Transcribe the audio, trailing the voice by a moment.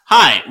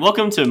Hi,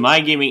 welcome to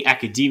My Gaming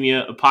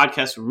Academia, a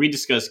podcast where we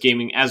discuss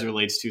gaming as it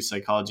relates to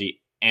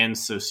psychology and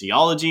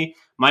sociology.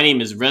 My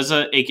name is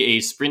Reza, aka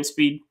Sprint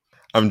Speed.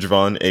 I'm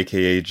Javon,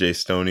 aka Jay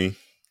Stoney.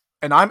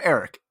 And I'm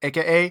Eric,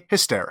 aka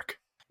Hysteric.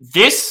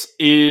 This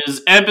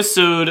is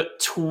episode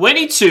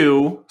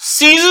 22,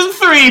 season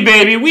 3,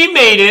 baby. We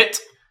made it.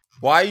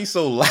 Why are you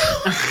so loud?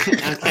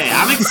 Okay,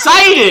 I'm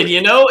excited,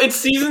 it's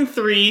season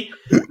 3,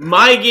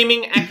 My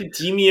Gaming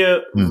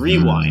Academia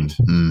Rewind.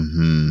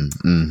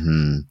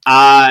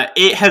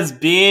 It has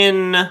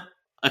been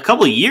a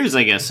couple of years,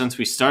 I guess, since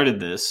we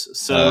started this.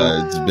 So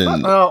it's been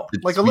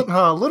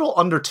a little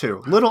under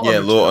two. A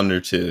little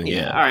under two.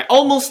 Yeah. All right,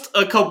 almost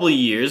a couple of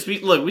years.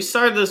 We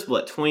started this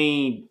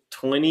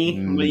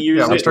 2020. What years?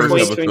 Yeah, the first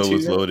 2022? episode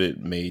was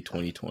loaded May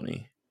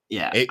 2020.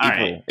 Yeah,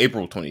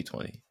 April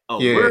 2020. Oh,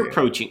 yeah, we're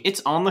approaching.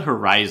 It's on the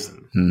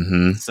horizon.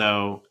 Mm-hmm.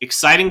 So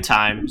exciting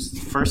times.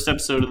 First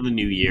episode of the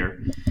new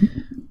year.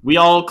 We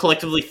all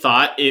collectively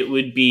thought it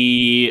would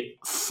be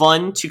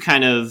fun to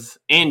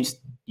and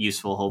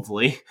useful,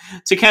 hopefully,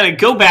 to kind of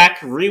go back,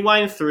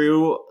 rewind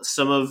through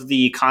some of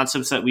the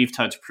concepts that we've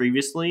touched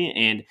previously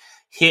and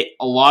hit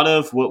a lot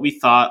of what we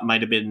thought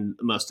might have been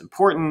the most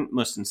important,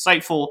 most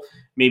insightful,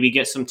 maybe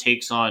get some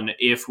takes on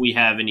if we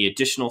have any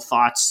additional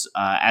thoughts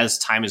as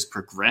time has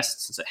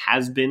progressed, since it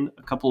has been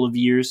a couple of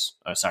years.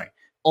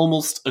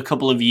 Almost a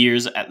couple of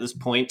years at this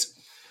point.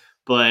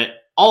 But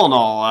all in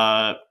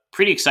all,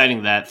 pretty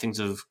exciting that things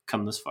have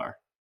come this far.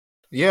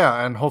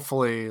 Yeah, and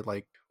hopefully,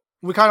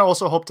 we kind of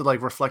also hope to,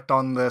 reflect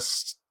on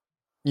this,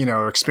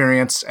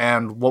 experience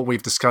and what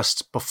we've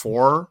discussed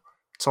before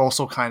to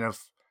also kind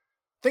of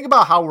think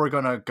about how we're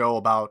going to go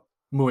about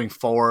moving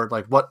forward.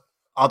 What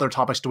other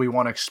topics do we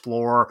want to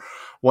explore?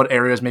 What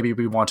areas maybe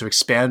we want to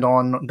expand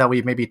on that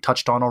we've maybe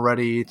touched on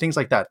already? Things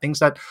like that. Things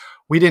that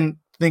we didn't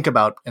think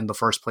about in the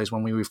first place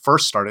when we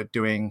first started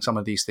doing some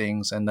of these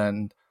things. And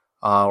then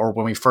or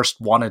when we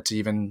first wanted to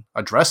even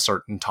address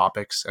certain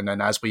topics. And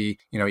then as we,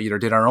 either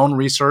did our own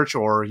research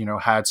or,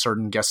 had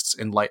certain guests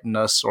enlighten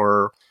us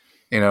or,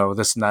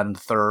 this and that and the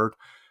third,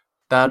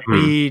 that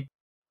we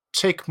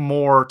take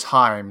more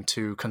time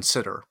to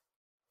consider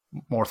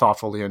more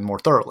thoughtfully and more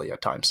thoroughly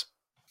at times.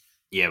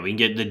 Yeah, we can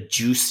get the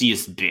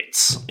juiciest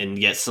bits and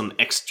get some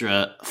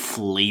extra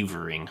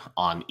flavoring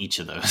on each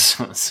of those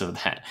so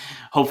that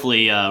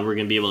hopefully we're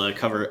going to be able to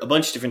cover a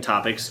bunch of different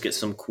topics, get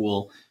some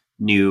cool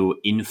new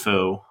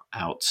info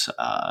out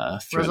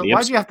Reza,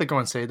 why'd you have to go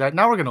and say that?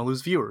 Now we're going to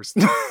lose viewers.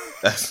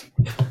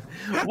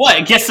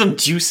 What? Get some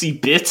juicy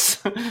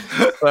bits?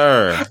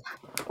 Sir.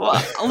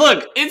 Well,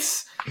 look,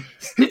 it's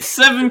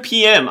 7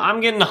 p.m. I'm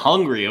getting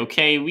hungry,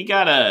 okay? We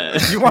gotta...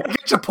 You want to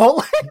get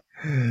Chipotle?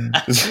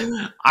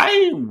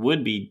 I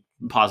would be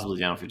possibly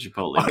down for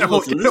Chipotle.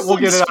 We'll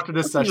get it after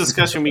this session.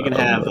 Discussion we can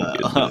have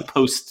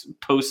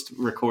post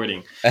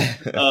recording.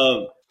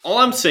 All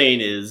I'm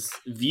saying is,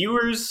 the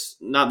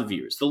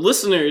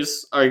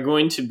listeners are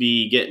going to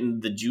be getting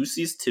the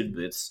juiciest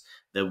tidbits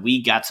that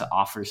we got to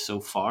offer so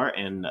far,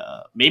 and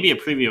maybe a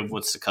preview of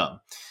what's to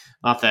come.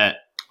 Not that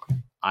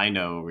I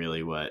know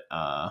really what.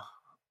 Not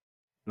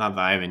that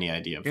I have any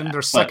idea of in that.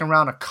 Their second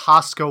round of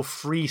Costco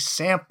free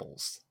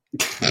samples.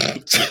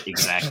 Yeah,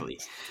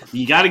 exactly.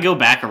 You got to go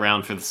back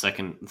around for the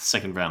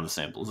second round of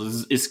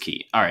samples. Is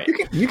key. All right.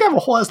 You can have a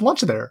whole ass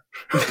lunch there.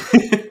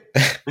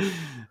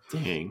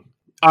 Dang.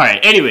 All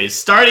right. Anyways,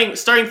 starting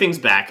things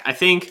back, I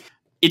think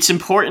it's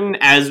important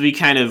as we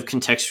kind of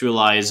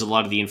contextualize a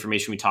lot of the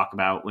information we talk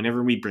about.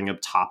 Whenever we bring up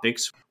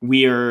topics,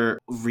 we are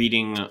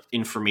reading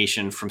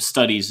information from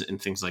studies and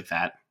things like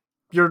that.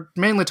 You're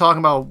mainly talking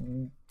about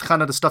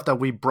kind of the stuff that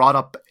we brought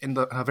up in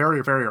the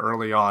very, very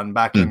early on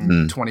back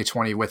in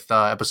 2020 with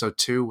episode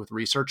 2 with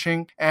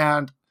researching.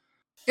 And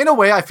in a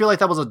way, I feel like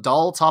that was a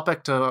dull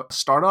topic to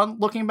start on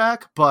looking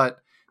back, but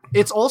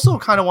it's also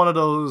kind of one of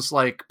those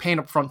paint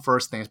up front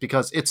first things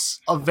because it's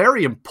a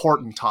very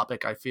important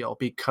topic, I feel,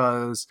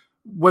 because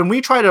when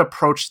we try to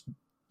approach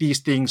these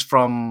things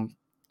from,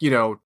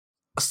 a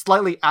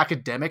slightly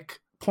academic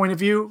point of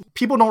view,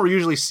 people don't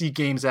usually see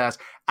games as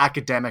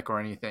academic or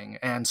anything.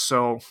 And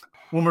so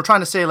when we're trying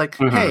to say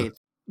hey,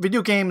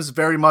 video games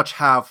very much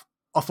have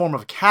a form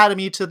of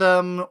academy to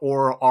them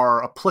or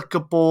are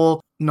applicable,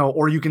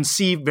 or you can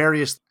see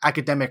various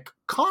academic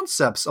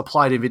concepts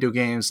applied in video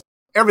games.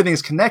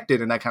 Everything's connected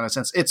in that kind of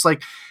sense.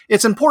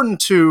 It's important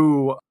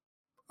to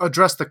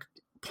address the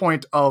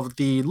point of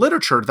the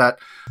literature that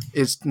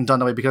is done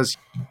that way because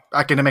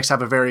academics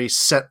have a very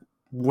set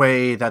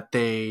way that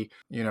they,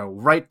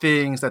 write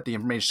things, that the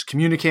information is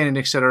communicated,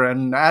 etc.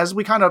 And as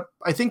we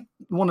I think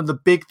one of the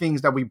big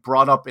things that we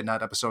brought up in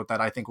that episode that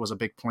I think was a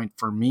big point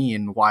for me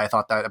and why I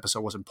thought that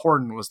episode was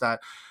important was that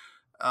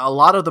a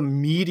lot of the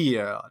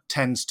media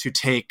tends to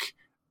take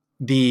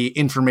the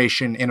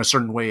information in a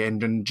certain way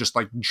and then just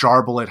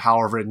jarble it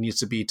however it needs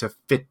to be to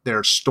fit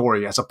their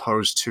story, as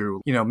opposed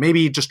to,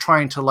 maybe just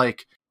trying to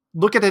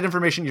look at that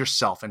information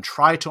yourself and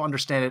try to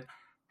understand it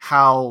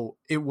how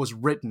it was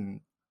written,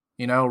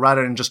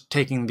 rather than just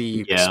taking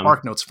the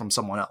spark notes from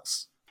someone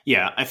else.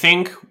 Yeah, I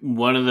think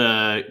one of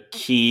the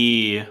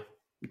key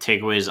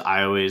takeaways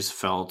I always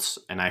felt,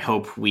 and I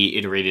hope we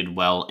iterated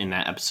well in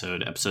that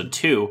episode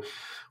 2,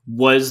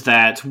 was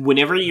that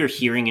whenever you're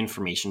hearing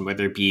information,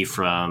 whether it be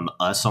from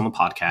us on the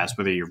podcast,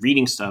 whether you're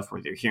reading stuff,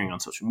 whether you're hearing on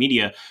social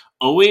media,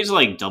 always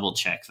like double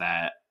check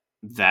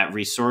that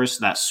resource,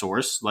 that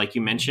source, like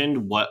you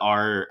mentioned.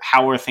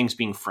 How are things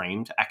being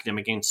framed?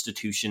 Academic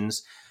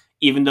institutions,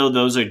 even though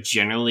those are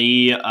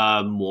generally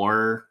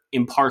more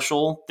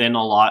impartial than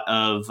a lot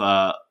of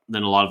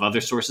other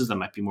sources that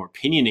might be more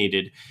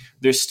opinionated,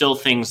 there's still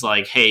things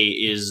like, hey,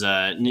 is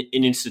an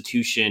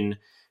institution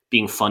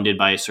being funded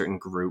by a certain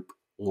group,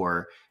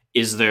 or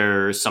is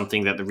there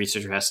something that the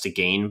researcher has to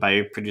gain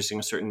by producing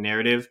a certain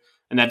narrative?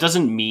 And that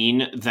doesn't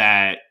mean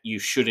that you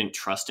shouldn't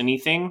trust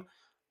anything,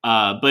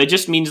 but it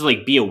just means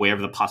like be aware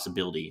of the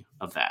possibility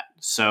of that.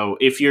 So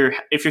if you're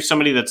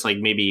somebody that's like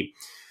maybe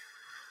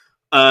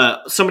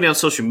somebody on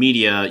social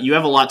media, you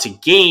have a lot to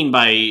gain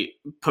by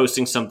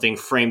posting something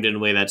framed in a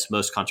way that's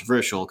most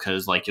controversial,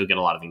 because like you'll get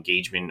a lot of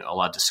engagement, a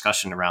lot of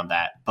discussion around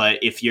that. But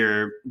if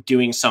you're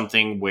doing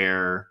something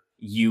where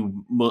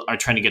you are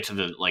trying to get to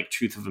the like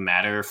truth of the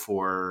matter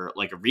for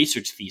like a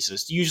research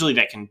thesis, usually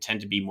that can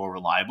tend to be more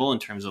reliable in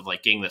terms of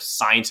like getting the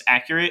science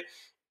accurate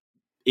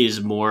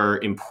is more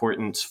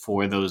important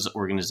for those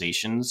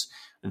organizations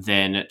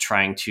than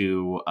trying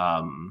to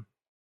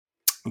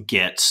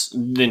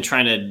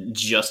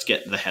just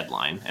get the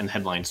headline, and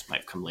headlines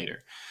might come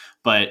later.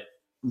 But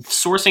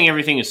sourcing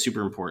everything is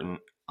super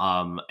important,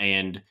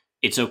 and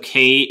it's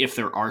okay if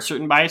there are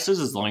certain biases,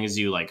 as long as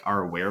you like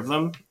are aware of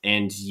them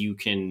and you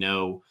can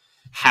know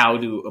how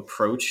to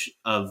approach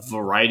a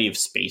variety of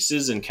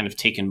spaces and kind of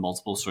take in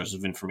multiple sources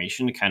of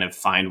information to kind of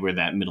find where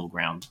that middle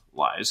ground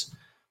lies.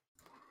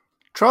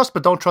 Trust,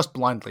 but don't trust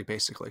blindly,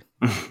 basically.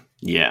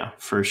 Yeah,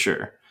 for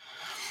sure.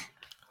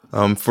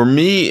 For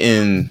me,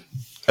 in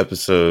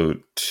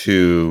episode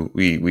 2,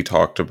 we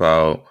talked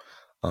about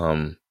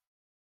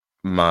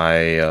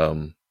my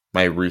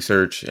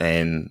research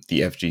and the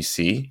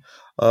FGC,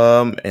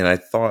 and I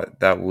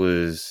thought that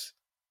was,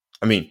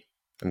 I mean,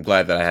 I'm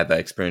glad that I had that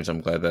experience. I'm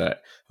glad that I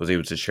was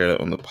able to share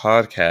that on the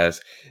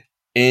podcast.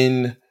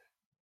 In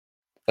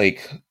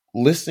like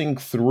listening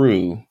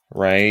through,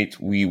 right,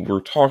 we were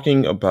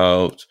talking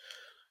about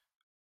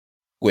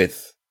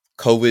with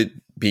COVID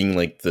being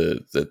like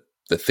the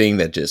thing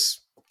that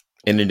just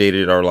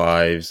inundated our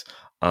lives,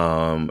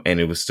 and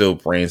it was still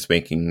brand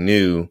spanking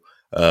new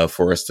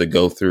for us to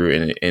go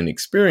through and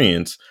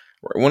experience.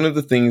 One of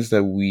the things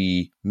that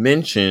we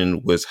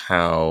mentioned was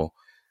how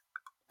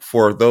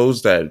for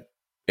those that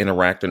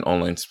interact in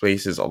online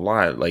spaces a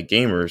lot, like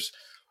gamers,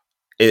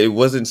 it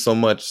wasn't so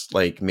much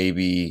like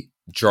maybe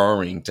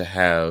jarring to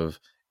have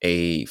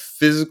a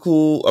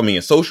social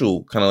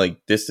kind of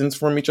like distance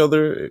from each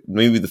other.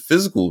 Maybe the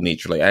physical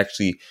nature, like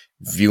actually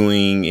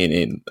viewing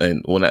and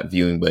well, not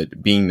viewing,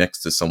 but being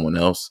next to someone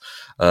else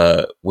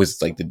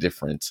was like the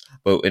difference.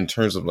 But in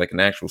terms of like an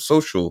actual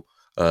social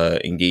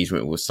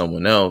engagement with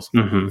someone else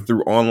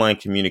through online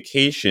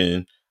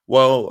communication,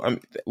 well,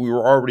 we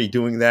were already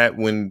doing that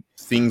when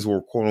things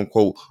were quote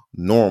unquote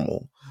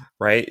normal,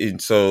 right?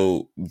 And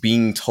so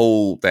being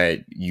told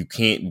that you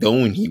can't go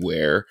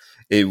anywhere,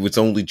 it was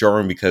only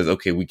jarring because,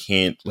 okay, we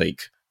can't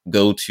like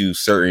go to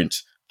certain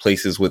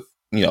places with,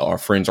 our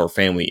friends or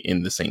family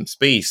in the same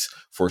space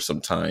for some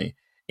time.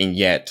 And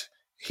yet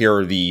here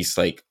are these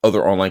like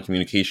other online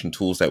communication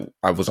tools that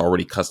I was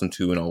already accustomed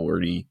to and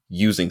already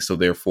using. So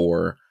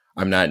therefore,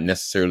 I'm not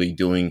necessarily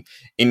doing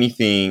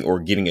anything or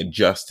getting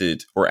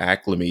adjusted or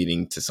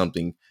acclimating to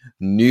something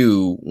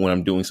new when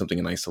I'm doing something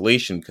in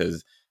isolation,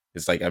 because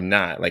it's like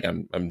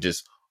I'm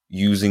just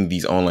using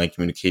these online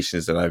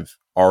communications that I've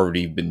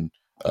already been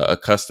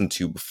accustomed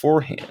to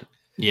beforehand.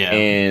 Yeah.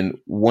 And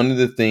one of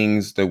the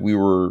things that we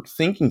were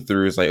thinking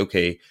through is like,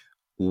 okay,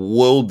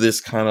 will this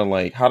kind of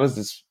like, how does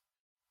this,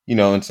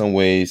 in some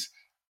ways,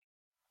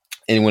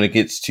 and when it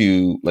gets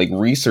to like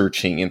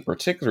researching and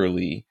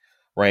particularly,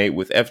 right,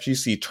 with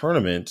FGC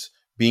tournaments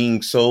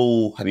being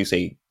so, how do you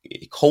say,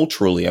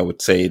 culturally, I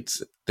would say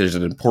there's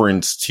an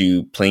importance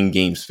to playing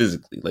games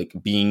physically, like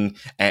being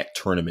at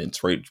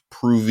tournaments, right?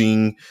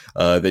 Proving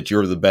that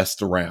you're the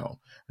best around,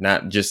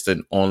 not just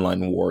an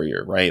online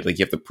warrior, right? Like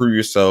you have to prove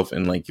yourself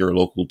in like your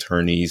local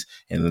tourneys.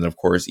 And then of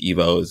course,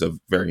 Evo is a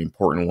very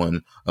important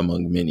one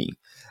among many.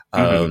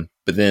 But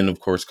then of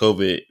course,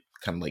 COVID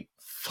kind of like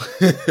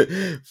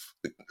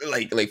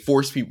like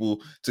force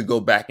people to go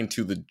back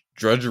into the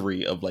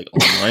drudgery of like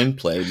online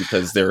play,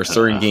 because there are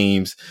certain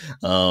games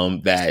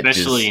that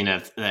especially in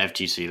the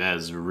FGC, that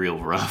is real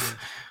rough.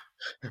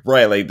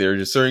 Right, like there are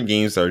just certain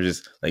games that are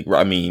just like,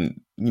 I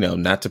mean,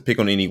 not to pick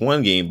on any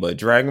one game, but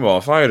Dragon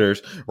Ball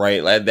FighterZ,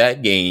 right? Like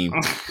that game,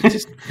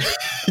 just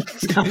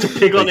not to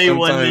pick on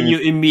anyone, then you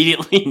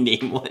immediately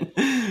name one.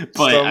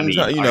 But I mean,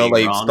 sometimes, are you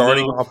like wrong,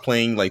 starting though? off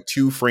playing like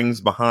 2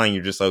 frames behind,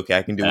 you're just like, okay,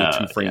 I can deal with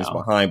 2 frames Yeah.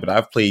 behind. But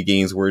I've played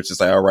games where it's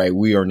just like, all right,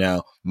 we are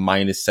now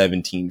minus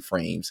 17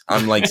 frames.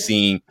 I'm like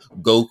seeing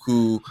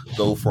Goku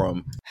go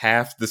from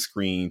half the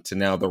screen to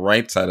now the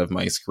right side of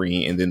my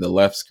screen and then the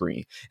left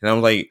screen. And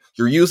I'm like,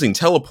 you're using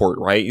teleport,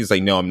 right? He's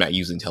like, no, I'm not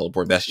using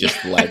teleport. That's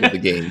just the lag of the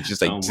game. It's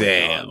just like, Oh my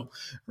damn, God.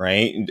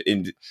 right?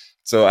 And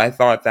so I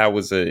thought that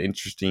was an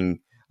interesting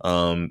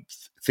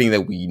thing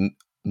that we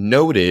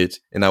noted,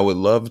 and I would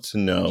love to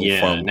know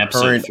from in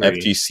episode current 3.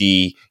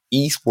 FGC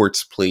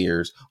esports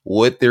players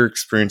what their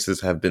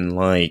experiences have been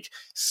like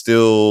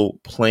still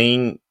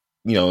playing,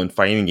 and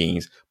fighting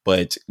games,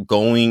 but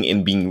going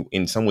and being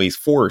in some ways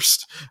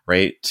forced,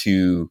 right,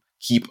 to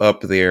keep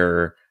up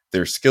their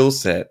skill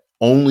set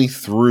only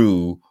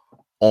through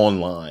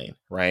online,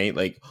 right?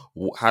 Like,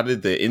 how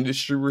did the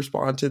industry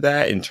respond to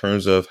that in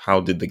terms of how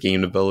did the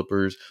game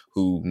developers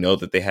who know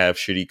that they have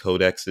shitty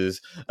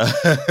codexes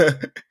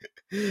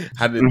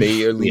how did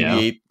they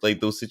alleviate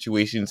like those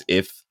situations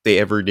if they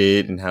ever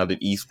did, and how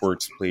did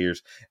esports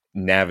players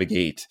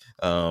navigate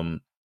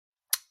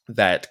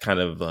that kind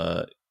of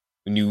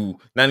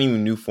not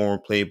even new form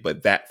of play,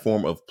 but that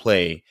form of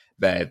play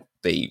that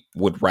they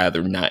would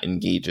rather not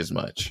engage as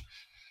much?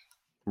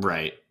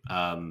 Right.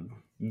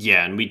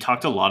 Yeah, and we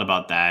talked a lot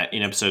about that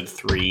in episode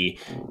 3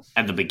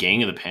 at the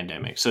beginning of the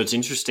pandemic. So it's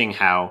interesting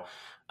how,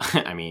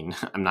 I mean,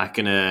 I'm not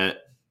going to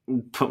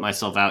put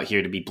myself out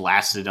here to be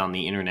blasted on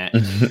the internet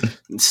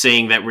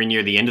saying that we're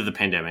near the end of the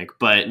pandemic,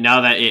 but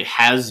now that it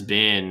has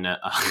been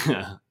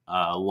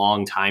a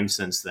long time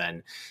since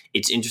then,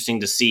 it's interesting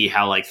to see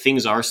how like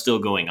things are still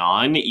going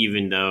on,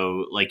 even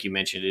though, like you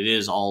mentioned, it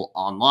is all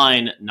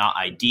online, not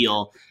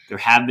ideal. There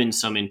have been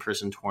some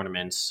in-person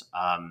tournaments,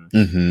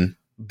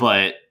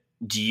 but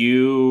do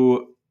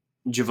you,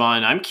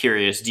 Javon, I'm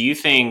curious, do you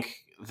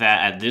think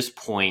that at this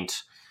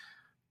point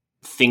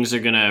things are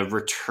going to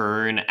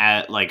return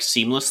at like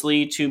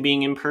seamlessly to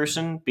being in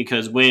person?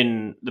 Because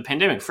when the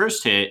pandemic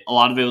first hit, a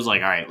lot of it was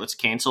like, all right, let's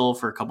cancel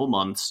for a couple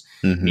months.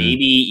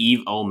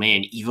 Maybe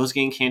Evo's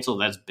getting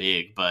canceled. That's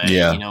big, but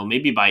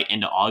maybe by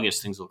end of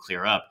August things will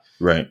clear up.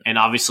 Right. And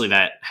obviously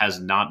that has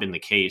not been the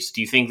case.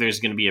 Do you think there's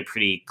going to be a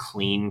pretty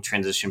clean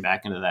transition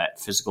back into that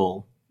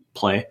physical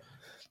play?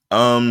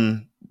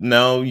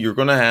 No, you're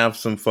going to have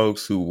some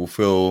folks who will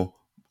feel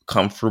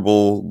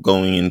comfortable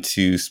going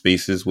into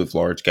spaces with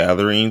large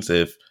gatherings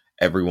if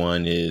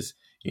everyone is,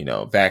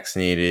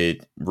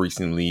 vaccinated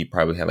recently,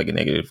 probably had like a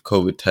negative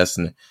COVID test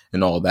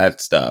and all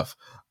that stuff.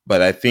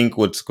 But I think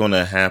what's going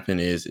to happen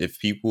is if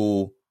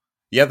people,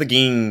 you have to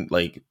gain,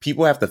 like,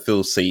 people have to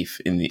feel safe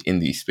in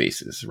these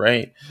spaces,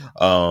 right?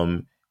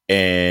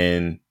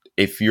 And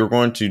if you're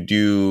going to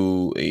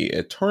do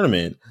a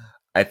tournament,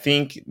 I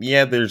think,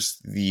 there's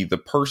the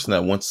person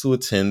that wants to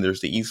attend.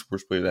 There's the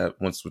esports player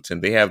that wants to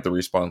attend. They have the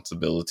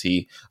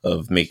responsibility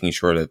of making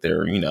sure that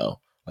they're,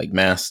 like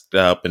masked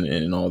up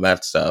and all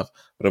that stuff.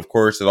 But of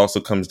course, it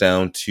also comes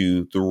down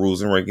to the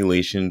rules and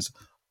regulations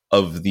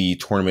of the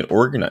tournament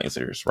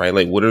organizers, right?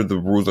 Like, what are the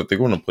rules that they're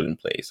going to put in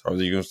place? Are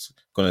they just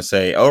going to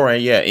say, all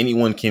right, yeah,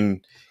 anyone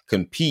can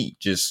compete,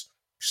 just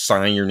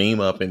sign your name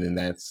up and then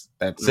that's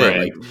right. It.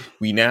 Like,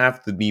 we now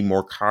have to be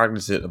more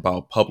cognizant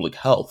about public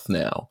health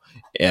now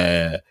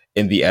in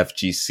the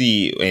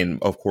FGC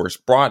and of course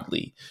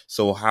broadly.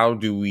 So how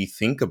do we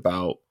think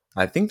about,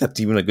 I think that's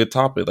even a good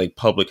topic, like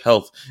public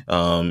health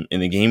in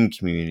the gaming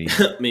community.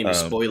 Maybe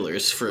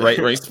spoilers for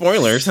right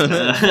spoilers.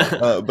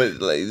 But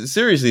like,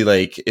 seriously,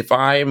 like if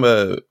I'm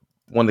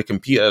want to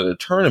compete at a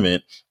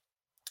tournament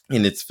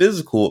and it's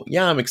physical,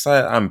 I'm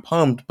excited, I'm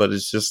pumped, but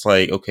it's just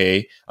like,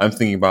 okay, I'm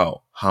thinking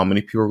about how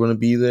many people are going to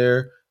be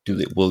there.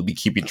 Will it be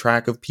keeping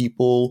track of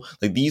people?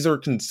 Like, these are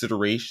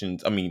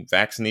considerations. I mean,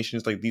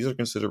 vaccinations, like, these are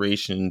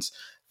considerations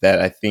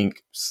that I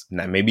think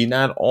maybe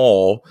not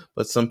all,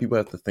 but some people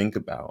have to think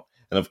about.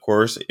 And of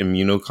course,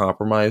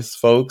 immunocompromised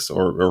folks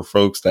or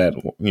folks that,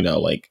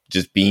 like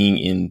just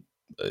being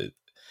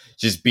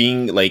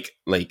like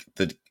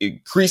the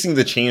increasing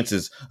the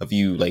chances of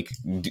you like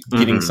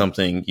getting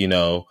something,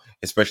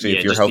 especially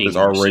if your health is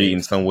already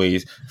in some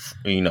ways,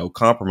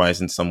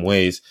 compromised in some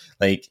ways.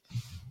 Like,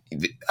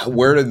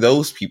 where do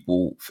those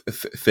people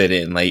fit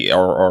in? Like,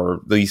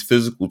 are these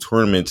physical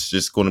tournaments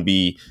just going to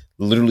be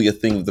literally a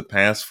thing of the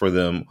past for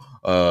them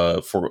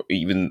for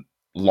even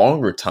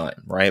longer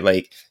time, right?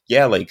 Like,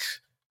 like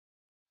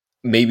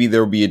maybe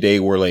there'll be a day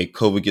where like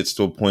COVID gets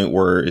to a point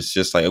where it's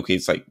just like, okay,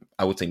 it's like,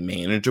 I would say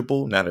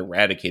manageable, not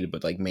eradicated,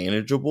 but like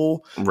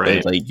manageable.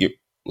 Right.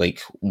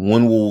 Like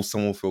when will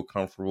someone feel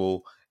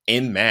comfortable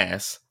en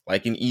masse,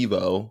 like in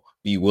Evo,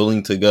 be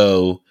willing to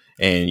go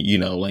and,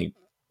 like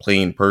play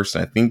in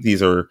person? I think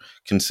these are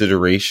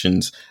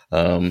considerations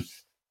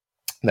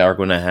that are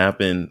going to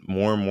happen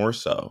more and more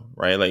so,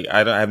 right? Like,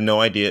 I have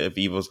no idea if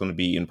Evo is going to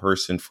be in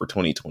person for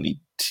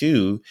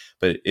 2022,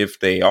 but if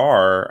they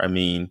are, I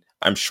mean,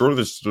 I'm sure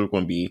there's still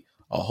going to be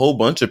a whole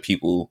bunch of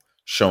people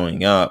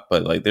showing up,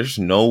 but like, there's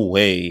no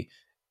way.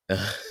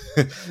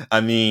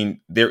 I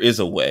mean, there is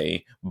a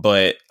way,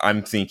 but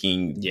I'm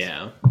thinking,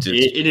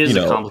 it is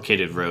a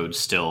complicated road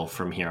still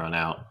from here on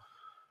out.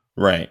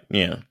 Right.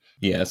 Yeah.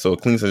 Yeah. So a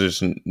clean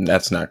transition,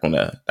 that's not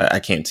gonna. I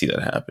can't see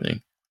that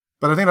happening.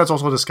 But I think that's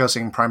also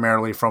discussing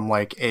primarily from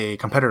like a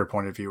competitor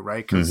point of view,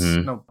 right?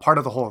 Because part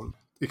of the whole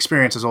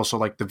experience is also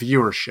like the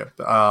viewership.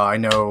 I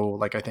know,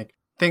 like, I think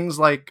things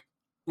like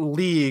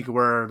League,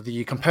 where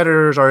the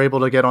competitors are able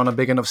to get on a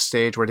big enough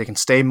stage where they can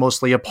stay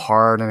mostly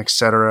apart and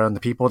etc. And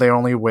the people they're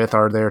only with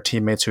are their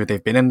teammates who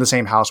they've been in the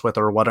same house with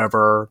or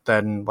whatever.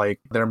 Then like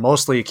they're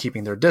mostly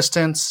keeping their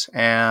distance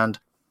and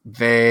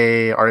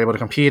they are able to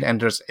compete,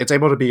 and it's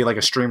able to be like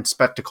a streamed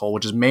spectacle,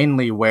 which is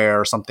mainly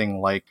where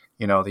something like,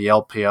 the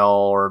LPL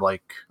or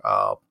like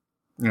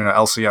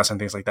LCS and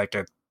things like that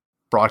get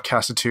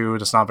broadcasted to.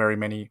 There's not very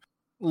many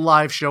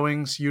live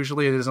showings.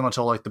 Usually it isn't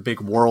until like the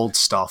big world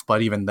stuff,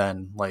 but even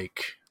then,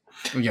 like,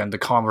 again, the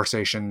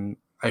conversation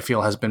I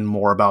feel has been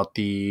more about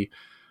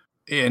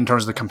in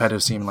terms of the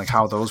competitive scene, like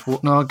how those will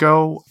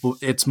go.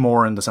 It's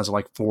more in the sense of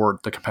like for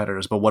the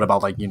competitors, but what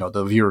about like, the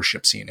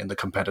viewership scene in the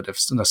competitive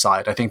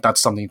side? I think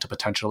that's something to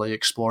potentially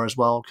explore as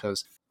well,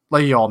 because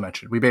like you all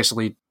mentioned, we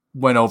basically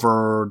went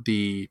over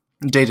the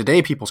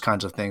day-to-day people's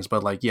kinds of things,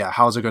 but like, yeah,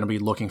 how is it going to be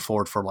looking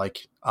forward for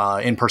like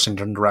in-person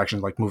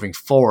interactions, like moving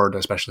forward,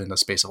 especially in the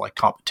space of like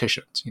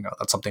competitions?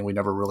 That's something we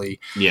never really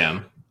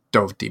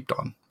dove deep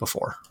on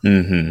before.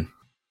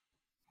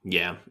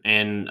 Yeah,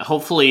 and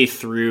hopefully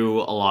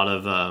through a lot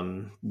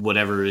of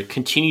whatever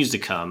continues to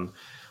come,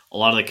 a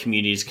lot of the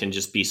communities can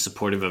just be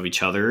supportive of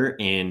each other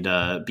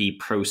and be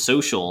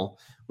pro-social,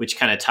 which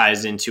kind of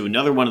ties into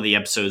another one of the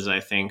episodes that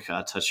I think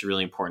touched a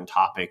really important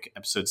topic,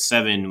 episode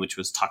 7, which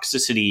was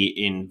toxicity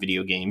in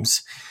video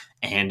games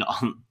and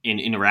in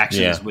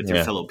interactions with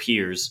your fellow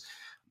peers.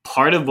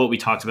 Part of what we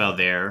talked about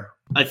there,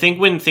 I think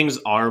when things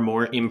are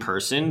more in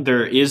person,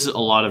 there is a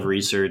lot of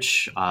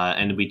research,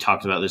 and we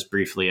talked about this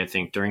briefly, I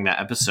think, during that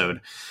episode,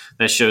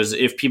 that shows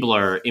if people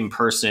are in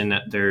person,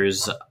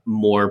 there's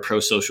more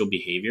pro-social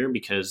behavior,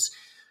 because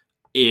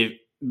if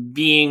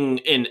being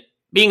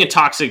a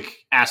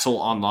toxic asshole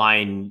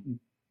online,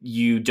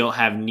 you don't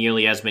have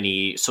nearly as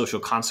many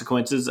social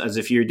consequences as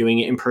if you're doing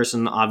it in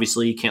person.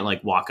 Obviously, you can't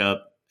like walk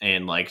up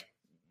and like,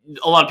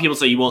 a lot of people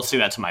say you won't say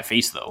that to my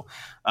face though,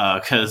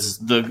 because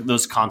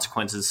those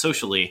consequences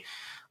socially.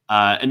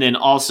 And then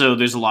also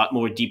there's a lot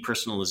more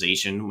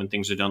depersonalization when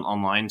things are done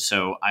online.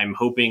 So I'm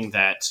hoping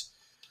that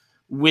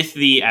with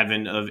the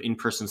advent of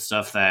in-person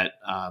stuff that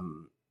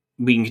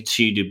we can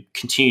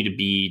continue to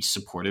be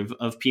supportive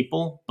of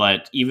people.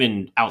 But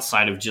even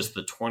outside of just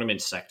the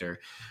tournament sector,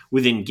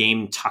 within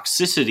game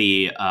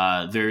toxicity,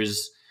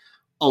 there's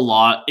a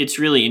lot. It's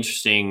really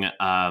interesting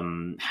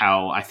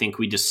how I think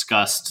we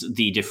discussed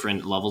the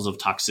different levels of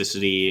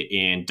toxicity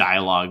in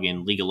dialogue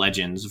in League of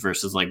Legends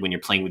versus like when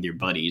you're playing with your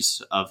buddies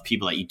of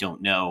people that you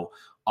don't know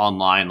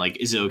online. Like,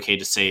 is it okay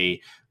to say,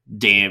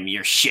 damn,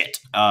 you're shit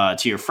to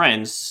your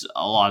friends?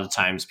 A lot of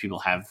times people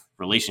have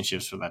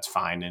relationships, so that's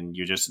fine, and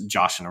you're just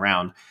joshing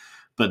around.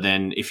 But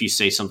then if you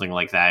say something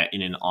like that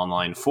in an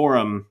online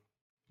forum,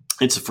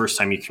 it's the first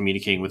time you're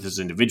communicating with this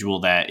individual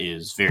that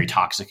is very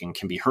toxic and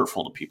can be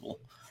hurtful to people.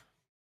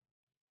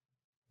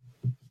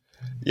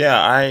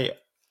 Yeah,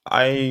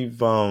 I've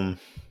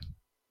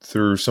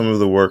through some of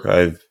the work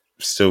I've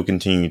still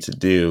continued to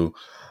do,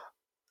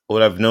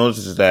 what I've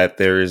noticed is that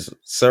there is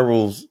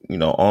several,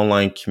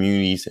 online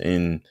communities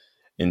in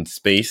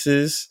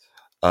spaces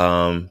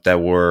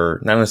that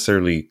were not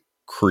necessarily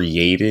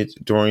created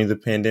during the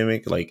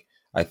pandemic. Like,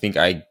 I think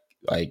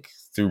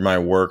through my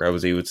work, I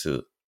was able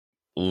to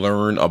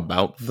learn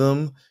about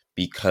them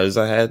because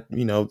I had,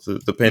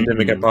 the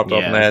pandemic had popped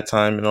off and I had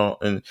time and all,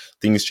 and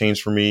things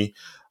changed for me.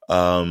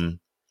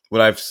 What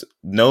I've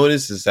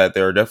noticed is that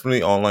there are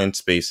definitely online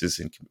spaces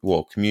and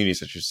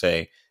communities, I should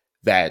say,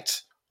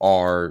 that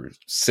are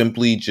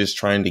simply just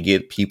trying to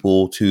get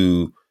people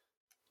to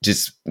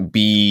just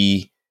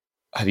be,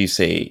 how do you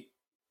say,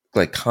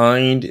 like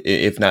kind,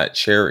 if not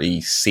share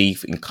a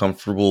safe and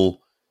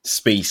comfortable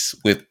space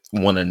with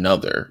one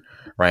another,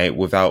 right?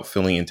 Without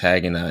feeling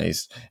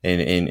antagonized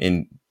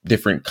in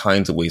different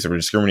kinds of ways or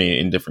discriminated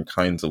in different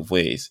kinds of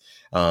ways.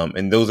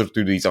 And those are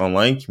through these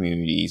online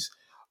communities.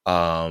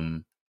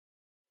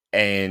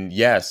 And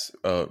yes,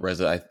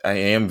 Reza, I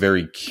am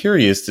very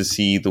curious to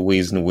see the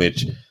ways in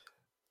which,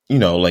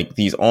 like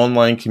these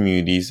online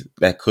communities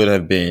that could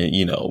have been,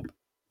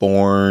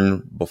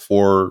 born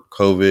before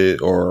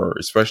COVID or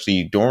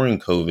especially during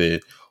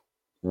COVID,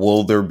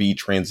 will there be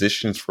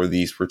transitions for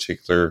these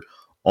particular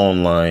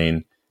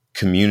online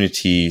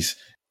communities,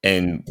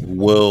 and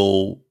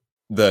will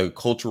the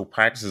cultural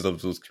practices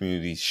of those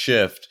communities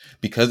shift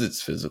because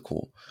it's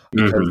physical,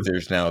 because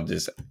there's now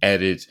this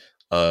added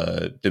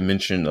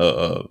dimension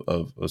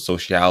of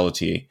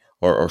sociality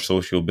or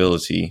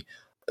sociability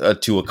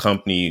to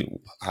accompany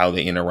how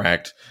they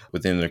interact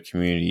within their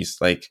communities.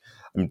 Like,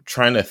 I'm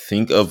trying to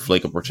think of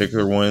like a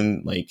particular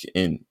one like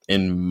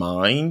in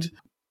mind,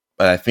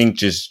 but I think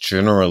just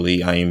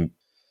generally I am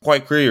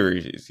quite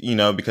curious,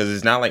 because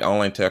it's not like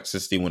online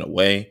toxicity went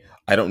away.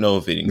 I don't know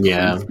if it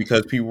increased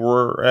because people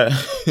were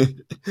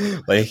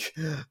like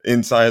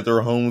inside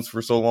their homes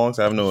for so long.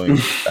 So I have no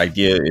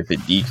idea if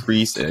it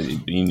decreased,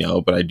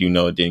 but I do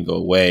know it didn't go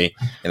away.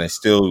 And I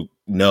still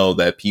know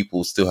that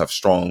people still have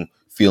strong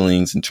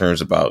feelings in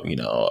terms about,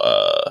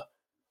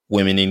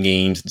 women in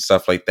games and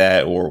stuff like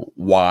that, or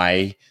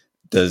why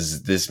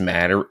does this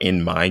matter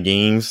in my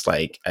games?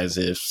 Like as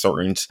if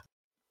certain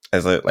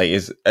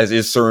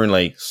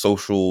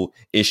social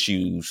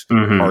issues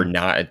are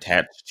not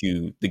attached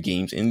to the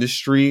games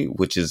industry,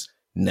 which has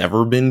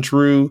never been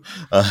true.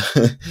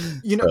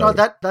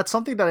 That's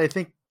something that I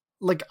think,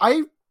 like,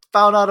 I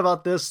found out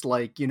about this,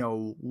 like,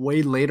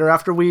 way later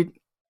after we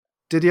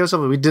did the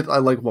episode. We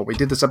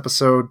did this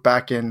episode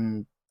back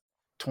in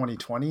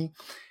 2020,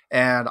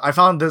 and I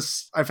found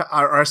this.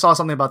 I saw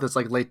something about this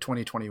like late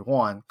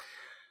 2021,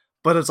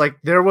 but it's like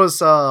there was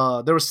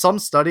some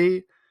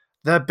study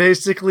that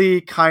basically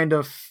kind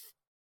of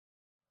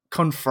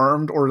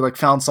confirmed or like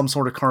found some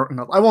sort of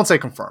I won't say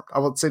confirmed. I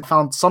would say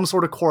found some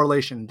sort of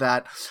correlation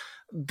that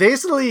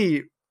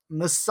basically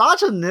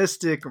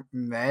misogynistic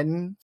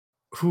men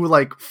who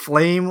like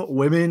flame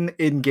women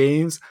in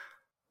games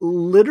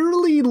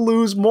literally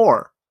lose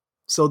more.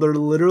 So they're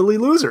literally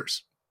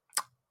losers,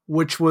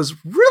 which was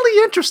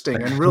really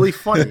interesting and really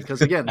funny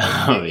because again,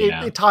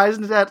 it ties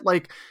into that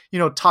like,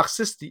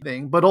 toxicity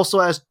thing, but also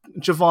as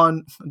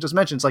Javon just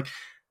mentioned, it's like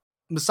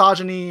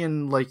misogyny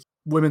and like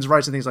women's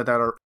rights and things like that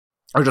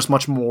are just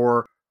much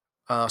more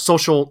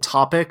social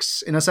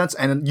topics in a sense,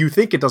 and you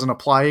think it doesn't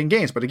apply in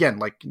games, but again,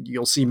 like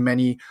you'll see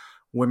many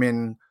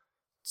women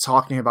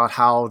talking about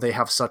how they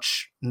have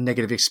such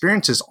negative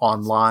experiences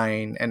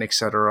online and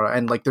etc.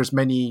 And like there's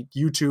many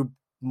YouTube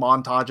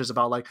montages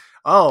about like,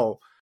 oh,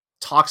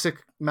 toxic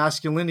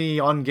masculinity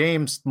on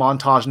games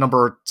montage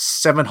number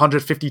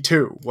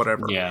 752,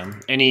 whatever. Yeah,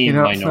 any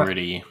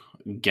minority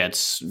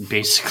gets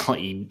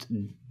basically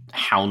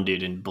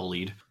hounded and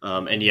bullied.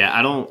 And yeah,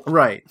 I don't...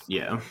 Right.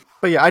 Yeah.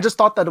 But yeah, I just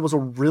thought that it was a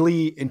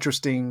really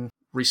interesting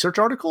research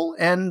article.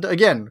 And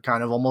again,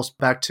 kind of almost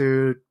back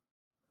to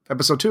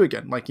episode 2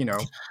 again. Like,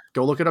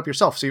 go look it up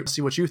yourself.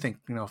 See what you think,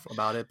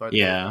 about it. But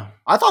yeah,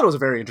 I thought it was a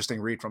very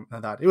interesting read from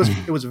that.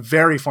 It was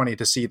very funny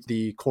to see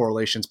the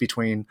correlations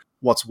between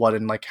what's what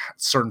in like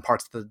certain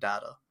parts of the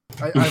data.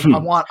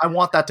 I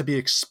want that to be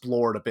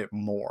explored a bit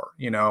more,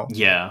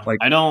 Yeah. Like,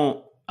 I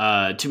don't...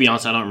 to be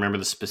honest, I don't remember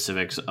the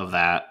specifics of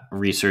that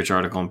research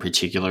article in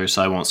particular,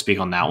 so I won't speak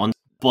on that one.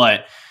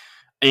 But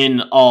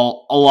in a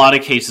lot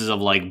of cases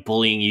of like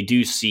bullying, you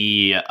do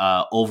see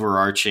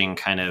overarching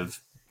kind of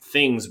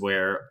things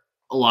where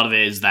a lot of it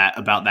is that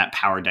about that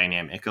power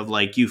dynamic of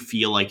like you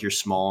feel like you're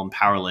small and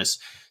powerless.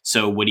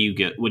 So what do you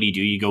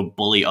do? You go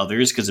bully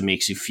others because it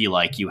makes you feel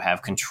like you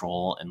have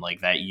control and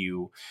like that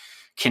you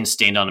can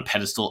stand on a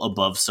pedestal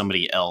above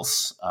somebody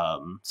else.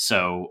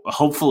 So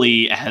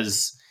hopefully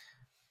as...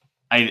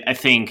 I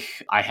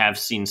think I have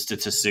seen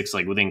statistics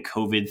like within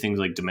COVID, things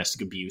like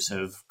domestic abuse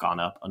have gone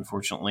up,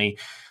 unfortunately.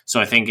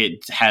 So I think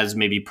it has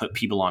maybe put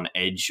people on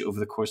edge over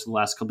the course of the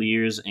last couple of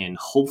years. And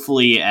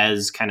hopefully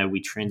as kind of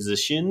we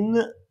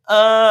transition,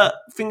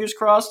 fingers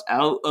crossed,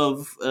 out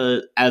of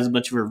as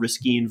much of a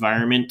risky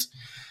environment,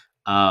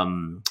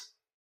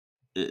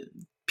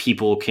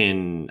 people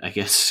can, I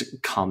guess,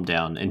 calm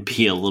down and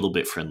be a little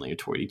bit friendlier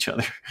toward each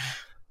other.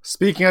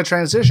 Speaking of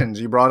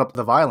transitions, you brought up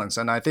the violence,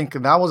 and I think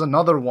that was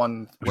another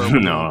one where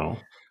we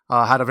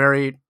had a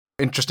very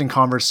interesting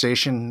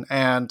conversation,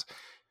 and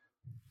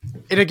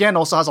it again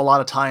also has a lot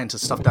of tie into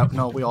stuff that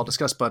we all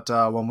discussed, but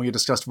when we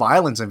discussed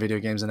violence in video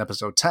games in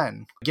episode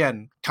 10,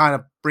 again, kind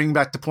of bringing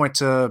back the point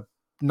to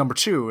number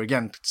 2,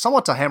 again,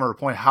 somewhat to hammer a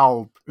point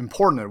how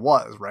important it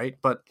was, right?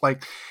 But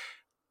like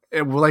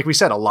we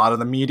said, a lot of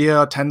the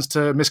media tends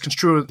to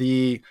misconstrue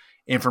the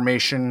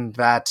information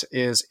that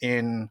is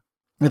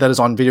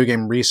on video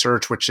game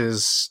research, which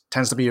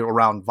tends to be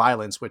around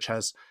violence, which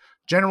has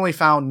generally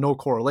found no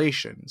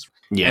correlations.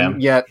 Yeah.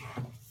 And yet,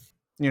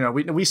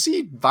 we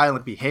see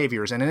violent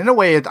behaviors, and in a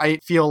way, I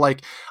feel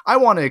like I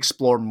want to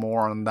explore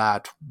more on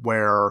that,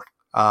 where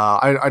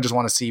I just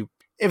want to see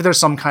if there's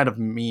some kind of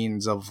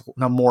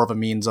more of a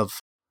means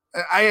of.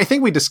 I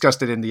think we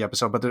discussed it in the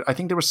episode, but I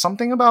think there was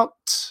something about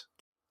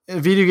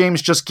video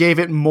games just gave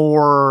it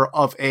more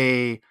of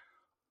a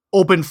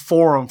open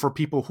forum for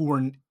people who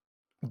were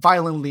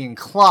violently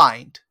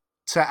inclined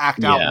to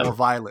act out more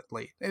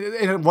violently.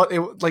 It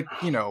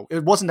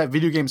wasn't that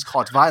video games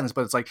caused violence,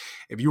 but it's like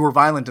if you were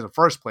violent in the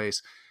first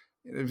place,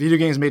 video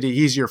games made it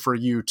easier for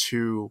you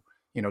to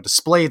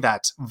display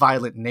that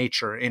violent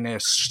nature in a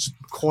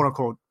quote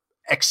unquote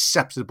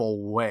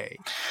acceptable way.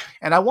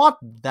 And I want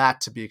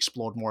that to be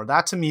explored more.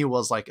 That to me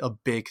was like a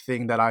big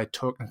thing that I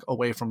took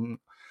away from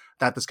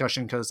that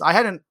discussion, because I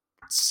hadn't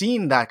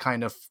seen that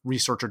kind of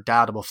research or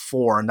data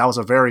before, and that was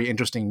a very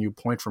interesting new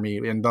point for me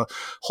in the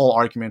whole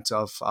argument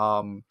of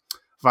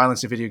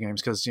violence in video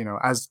games, because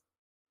as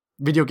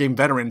video game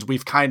veterans,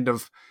 we've kind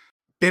of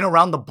been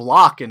around the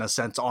block in a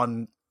sense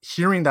on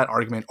hearing that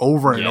argument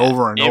over and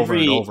over and over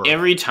and over.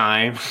 Every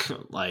time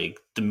like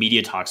the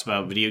media talks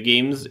about video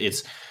games,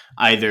 it's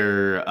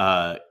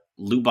either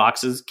loot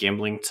boxes,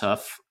 gambling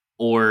stuff,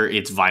 or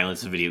it's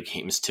violence in video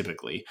games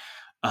typically.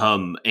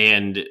 And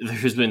there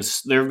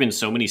have been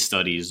so many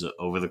studies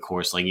over the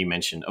course, like you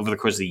mentioned, over the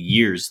course of the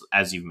years,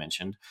 as you've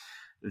mentioned,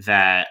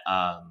 that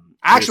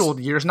actual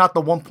years, not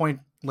the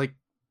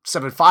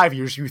 1.75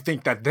 years you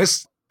think that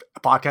this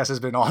podcast has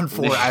been on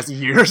for as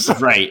years.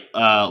 Right.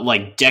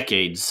 Like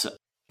decades.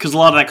 Because a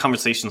lot of that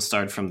conversation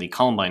started from the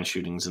Columbine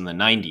shootings in the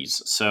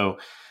 90s. So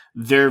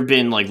there have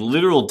been like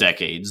literal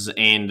decades.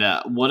 And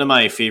one of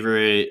my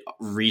favorite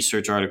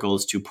research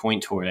articles to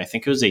point toward, I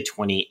think it was a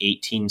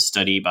 2018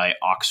 study by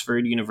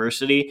Oxford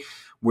University,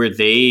 where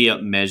they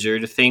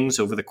measured things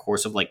over the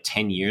course of like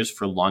 10 years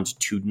for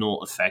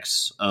longitudinal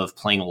effects of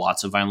playing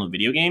lots of violent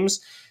video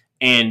games.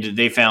 And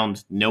they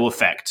found no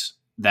effect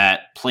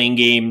that playing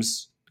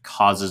games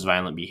causes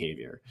violent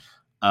behavior.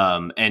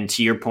 And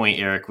to your point,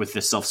 Eric, with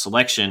the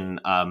self-selection,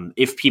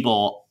 if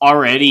people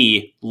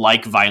already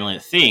like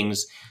violent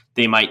things,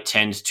 they might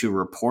tend to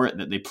report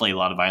that they play a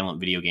lot of violent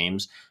video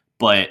games.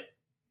 But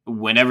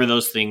whenever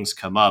those things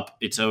come up,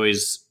 it's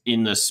always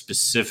in the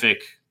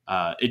specific...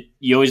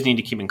 you always need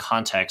to keep in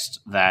context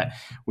that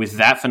with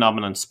that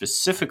phenomenon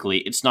specifically,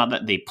 it's not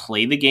that they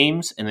play the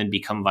games and then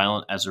become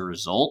violent as a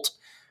result,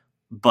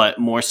 but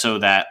more so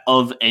that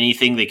of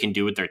anything they can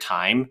do with their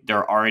time,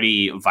 they're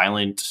already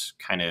violent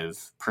kind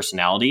of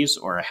personalities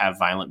or have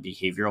violent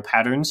behavioral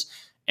patterns.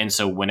 And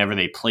so whenever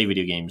they play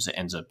video games, it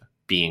ends up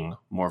being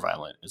more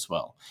violent as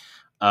well.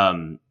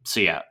 So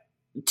yeah,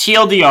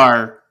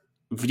 TLDR,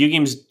 video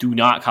games do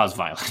not cause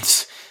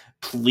violence.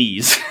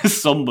 Please,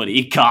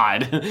 somebody,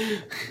 God.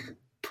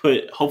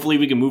 But hopefully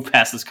we can move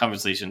past this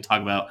conversation and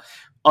talk about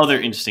other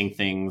interesting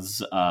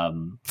things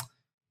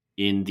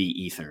in the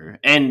ether.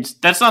 And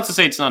that's not to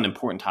say it's not an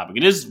important topic.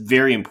 It is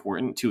very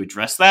important to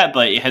address that,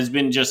 but it has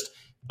been just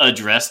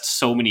addressed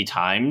so many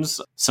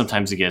times.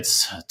 Sometimes it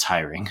gets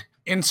tiring.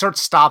 Insert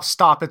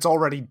stop, it's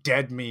already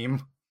dead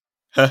meme.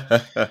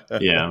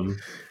 Yeah.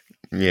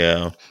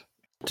 Yeah.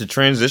 To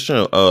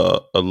transition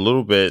a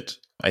little bit,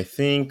 I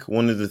think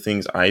one of the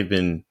things I've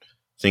been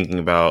thinking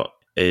about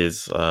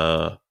is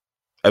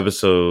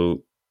episode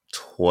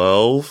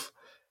 12,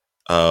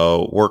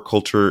 work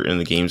culture in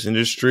the games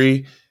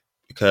industry,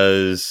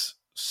 because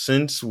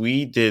since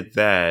we did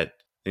that,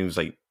 it was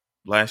like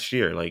last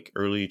year, like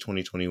early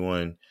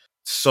 2021,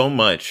 so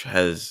much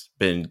has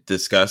been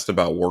discussed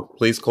about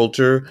workplace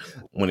culture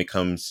when it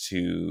comes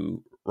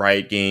to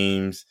Riot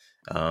Games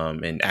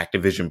and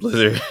Activision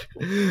Blizzard.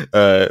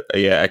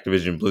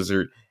 Activision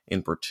Blizzard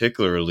in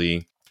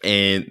particularly.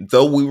 And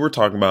though we were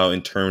talking about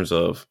in terms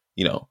of,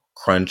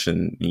 crunch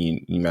and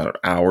the amount of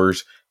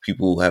hours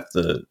people have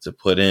to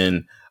put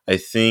in, I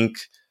think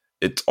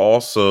it's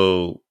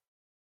also,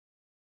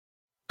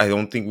 I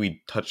don't think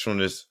we touched on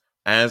this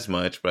as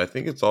much, but I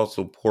think it's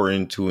also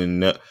important to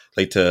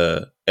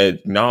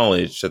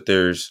acknowledge that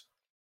there's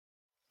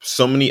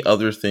so many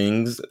other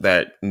things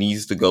that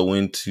needs to go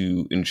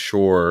into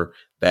ensure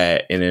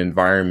that an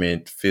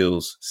environment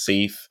feels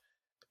safe,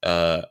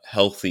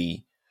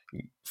 healthy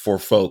for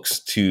folks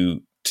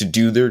to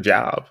do their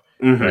job,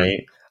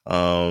 right?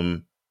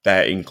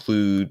 That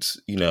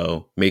includes,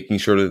 making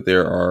sure that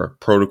there are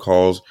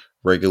protocols,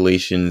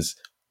 regulations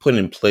put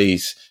in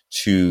place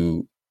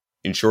to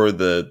ensure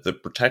the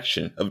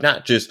protection of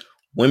not just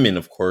women,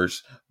 of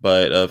course,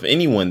 but of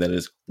anyone that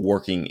is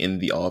working in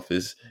the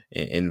office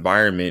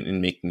environment,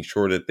 and making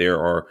sure that there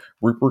are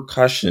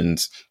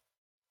repercussions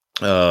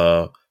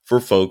for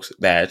folks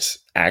that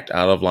act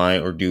out of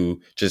line or do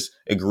just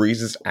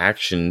egregious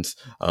actions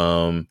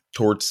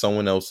towards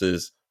someone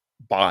else's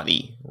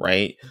body,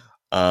 right?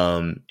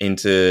 And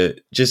to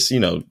just,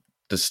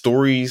 the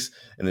stories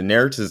and the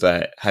narratives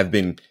that have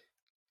been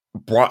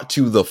brought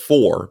to the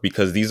fore,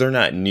 because these are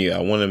not new. I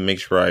want to make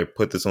sure I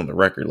put this on the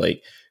record.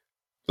 Like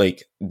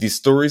the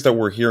stories that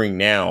we're hearing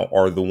now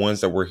are the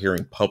ones that we're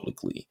hearing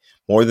publicly.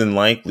 More than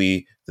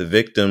likely, the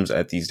victims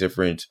at these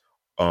different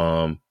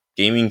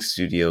gaming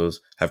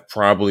studios have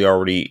probably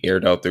already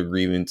aired out their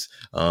grievance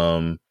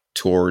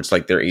towards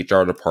like their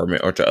HR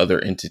department or to other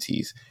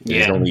entities. Yeah.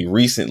 It's only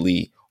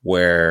recently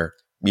where,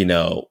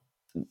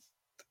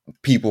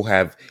 people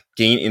have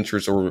gained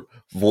interest or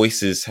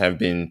voices have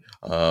been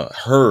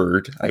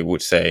heard, I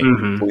would say.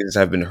 Voices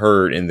have been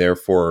heard, and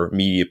therefore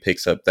media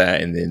picks up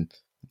that, and then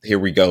here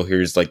we go.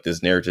 Here's like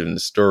this narrative in the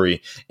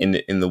story, and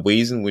in the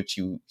ways in which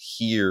you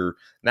hear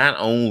not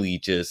only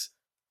just,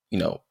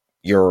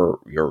 your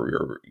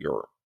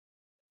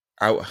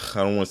I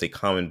don't want to say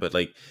common, but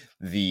like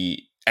the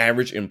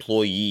average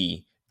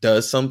employee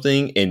does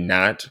something and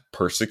not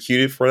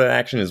persecuted for that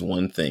action is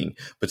one thing,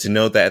 but to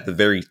know that at the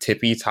very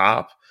tippy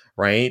top,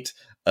 right,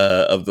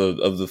 of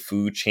the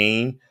food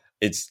chain,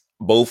 it's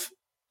both,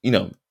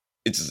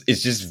 it's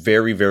just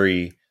very,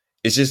 very,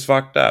 it's just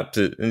fucked up.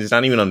 And it's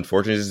not even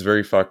unfortunate, it's just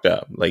very fucked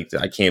up. Like,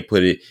 I can't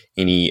put it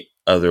any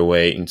other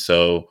way. And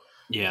so,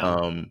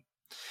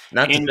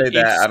 not to say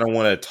that I don't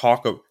want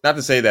to not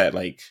to say that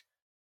like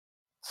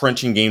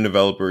crunching game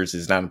developers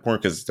is not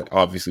important, because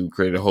obviously we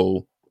created a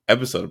whole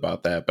episode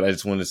about that. But I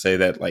just want to say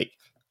that like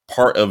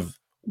part of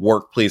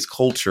workplace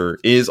culture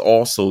is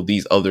also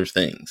these other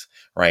things,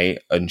 right?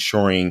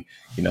 Ensuring,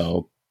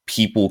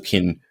 people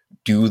can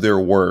do their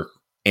work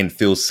and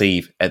feel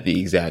safe at the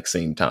exact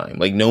same time.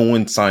 Like no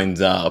one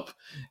signs up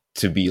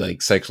to be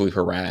like sexually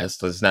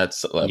harassed. That's not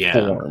a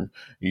form.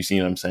 You see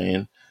what I'm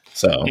saying?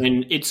 So,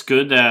 and it's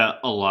good that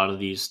a lot of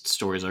these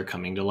stories are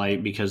coming to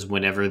light, because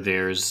whenever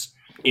there's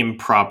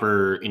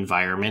improper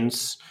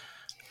environments,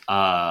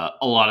 a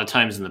lot of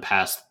times in the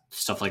past,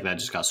 stuff like that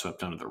just got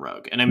swept under the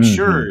rug. And I'm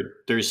sure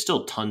there's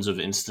still tons of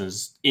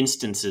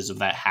instances of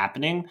that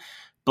happening.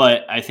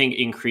 But I think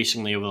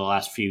increasingly over the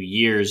last few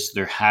years,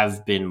 there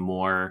have been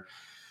more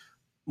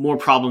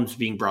problems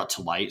being brought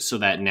to light, so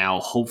that now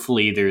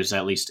hopefully there's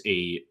at least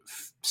a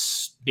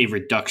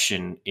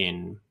reduction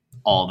in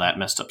all that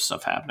messed up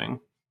stuff happening.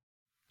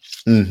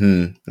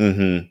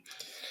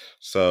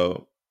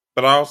 So,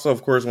 but I also,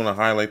 of course, want to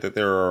highlight that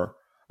there are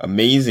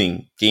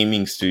amazing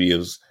gaming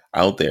studios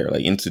out there,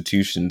 like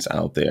institutions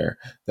out there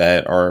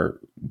that are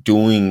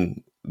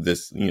doing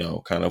this,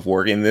 kind of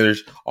work. And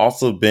there's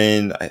also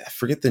been, I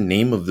forget the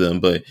name of them,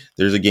 but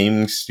there's a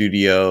gaming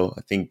studio,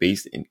 I think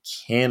based in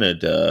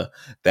Canada,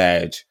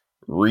 that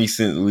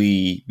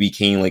recently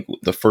became like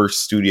the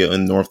first studio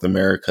in North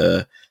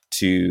America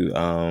to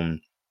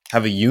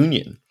have a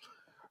union,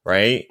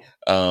 right?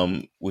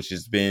 Which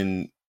has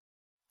been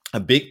a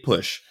big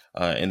push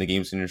in the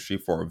games industry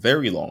for a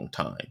very long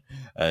time.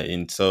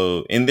 And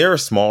they're a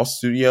small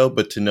studio,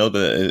 but to know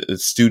that a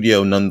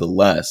studio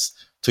nonetheless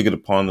took it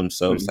upon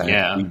themselves to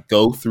actually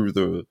go through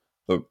the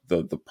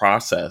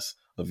process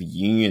of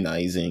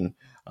unionizing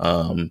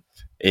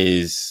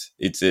it's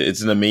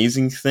an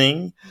amazing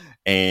thing.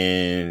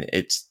 And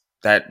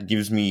that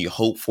gives me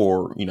hope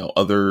for,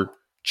 other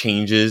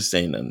changes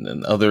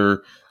and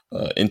other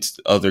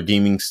other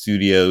gaming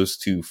studios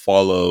to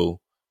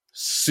follow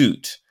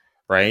suit,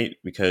 right?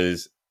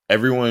 Because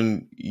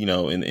everyone, in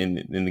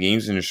the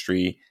games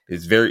industry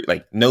is very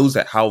knows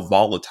that how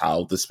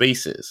volatile the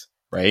space is,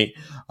 right?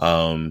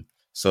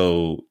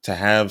 So to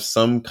have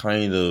some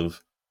kind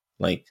of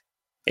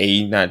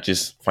not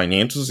just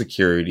financial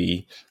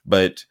security,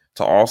 but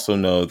to also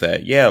know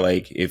that,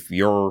 if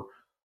your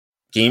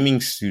gaming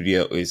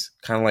studio is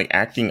kind of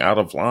acting out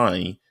of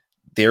line,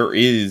 there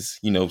is,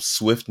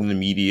 swift and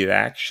immediate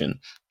action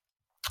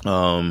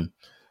to,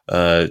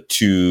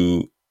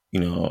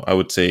 I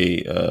would say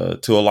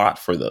to a lot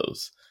for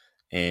those.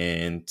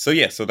 And so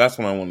that's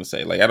what I want to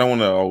say. I don't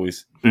want to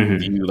always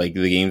view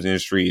the games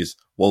industry is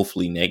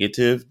woefully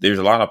negative. There's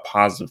a lot of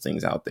positive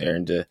things out there,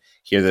 and to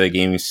hear that a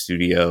gaming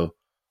studio,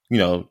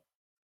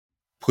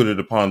 put it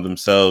upon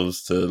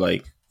themselves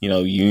to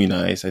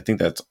unionize, I think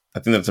that's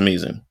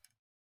amazing.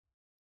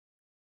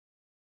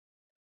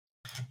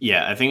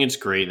 Yeah, I think it's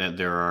great that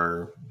there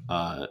are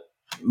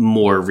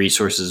more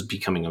resources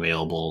becoming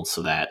available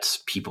so that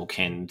people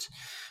can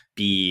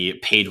be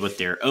paid what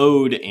they're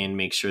owed and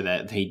make sure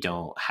that they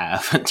don't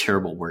have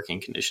terrible working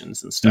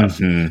conditions and stuff.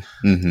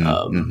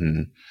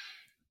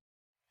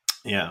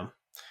 Yeah.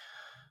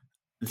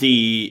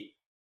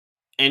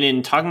 And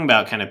in talking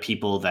about kind of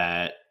people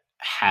that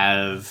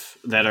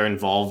are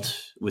involved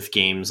with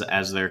games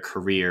as their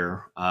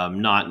career,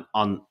 not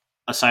on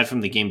aside from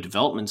the game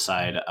development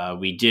side,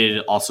 we did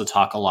also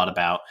talk a lot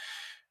about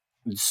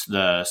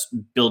the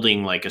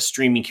building a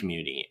streaming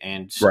community,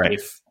 and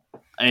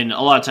and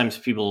a lot of times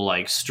people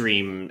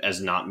stream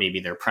as not maybe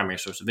their primary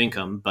source of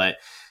income, but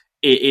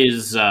it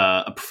is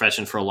a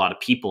profession for a lot of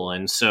people.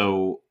 And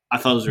so I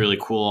thought it was really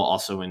cool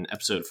also in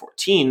episode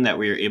 14 that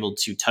we were able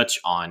to touch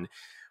on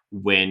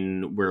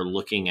when we're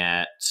looking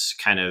at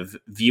kind of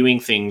viewing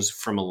things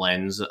from a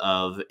lens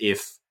of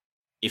if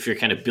you're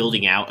kind of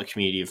building out a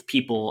community of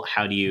people,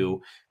 how do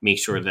you make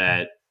sure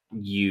that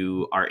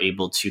you are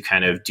able to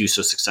kind of do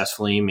so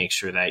successfully, make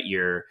sure that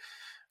you're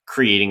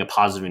creating a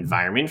positive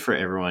environment for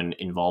everyone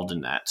involved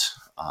in that,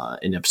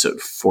 in episode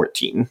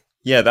 14.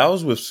 Yeah, that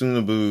was with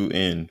Sunabu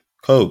and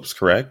Copes,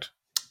 correct?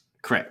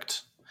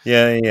 Correct.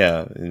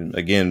 Yeah. And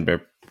again,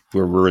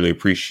 we're really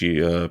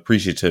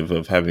appreciative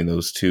of having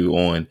those two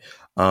on.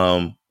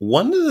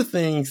 One of the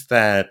things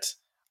that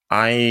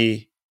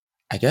I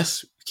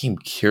guess became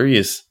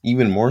curious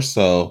even more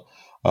so,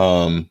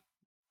 this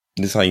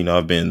is how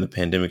I've been in the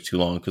pandemic too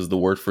long, because the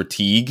word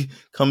fatigue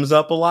comes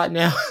up a lot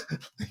now.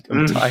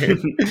 I'm tired.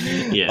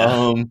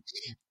 Yeah. One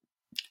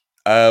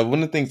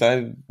of the things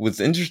I was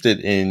interested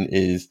in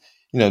is,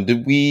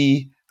 did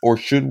we or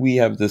should we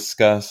have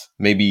discussed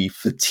maybe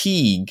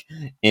fatigue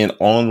in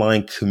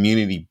online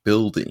community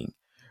building,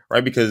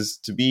 right? Because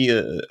to be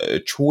a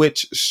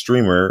Twitch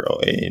streamer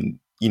and,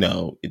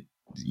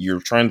 you're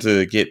trying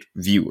to get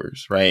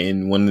viewers, right?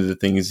 And one of the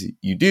things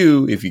you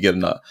do, if you get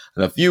enough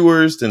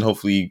viewers, then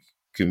hopefully you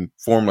can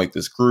form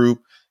this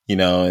group,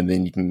 and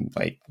then you can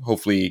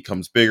hopefully it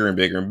comes bigger and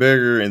bigger and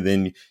bigger, and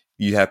then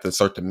you have to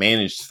start to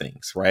manage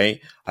things,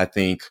 right? I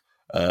think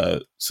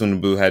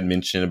Sunabu had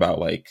mentioned about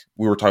we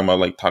were talking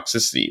about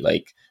toxicity,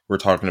 we're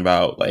talking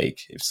about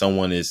if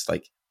someone is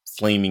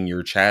flaming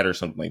your chat or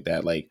something like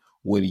that,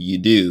 what do you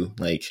do?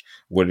 Like,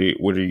 what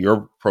are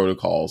your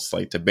protocols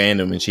like to ban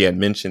them? And she had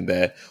mentioned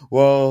that,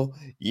 well,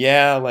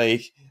 yeah,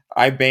 like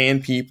I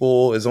ban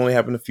people. It's only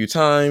happened a few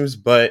times,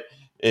 but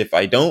if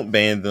I don't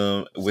ban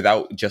them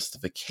without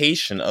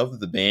justification of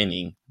the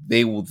banning,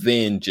 they will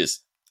then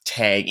just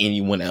tag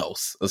anyone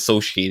else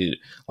associated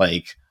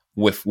like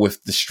with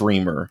the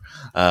streamer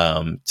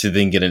to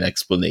then get an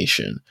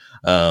explanation.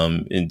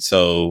 And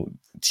so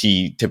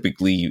she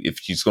typically, if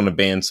she's going to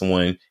ban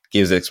someone,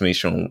 gives an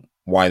explanation on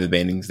why the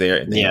banning's there,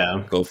 and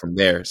then go from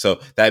there. So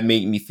that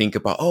made me think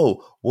about,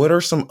 what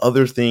are some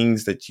other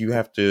things that you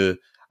have to,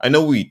 I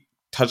know we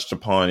touched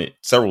upon it,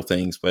 several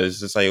things, but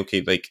it's just like,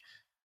 okay, like,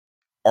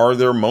 are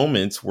there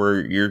moments where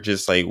you're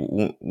just like,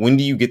 when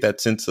do you get that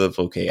sense of,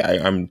 okay,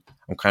 I'm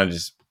kind of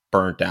just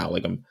burnt out,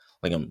 like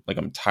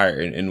I'm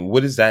tired, and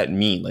what does that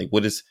mean? Like,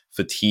 what is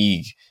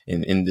fatigue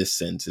in this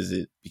sense? Is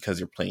it because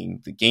you're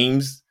playing the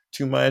games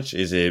too much?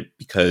 Is it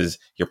because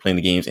you're playing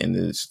the games and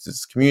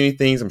this community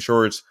things? I'm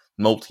sure it's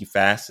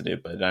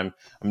multifaceted, but I'm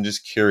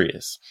just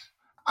curious.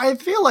 I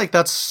feel like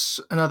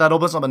that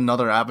opens up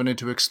another avenue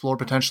to explore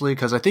potentially,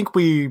 because I think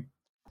we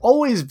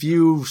always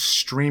view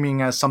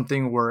streaming as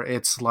something where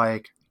it's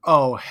like,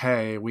 oh,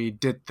 hey, we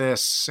did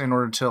this in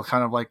order to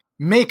kind of like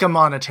make a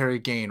monetary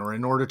gain, or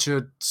in order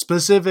to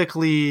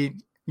specifically,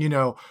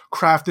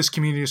 craft this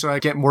community so I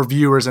get more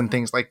viewers and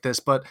things like this.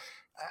 But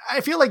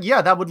I feel like,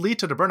 that would lead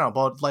to the burnout.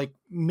 But like,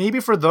 maybe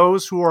for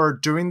those who are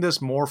doing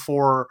this more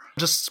for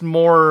just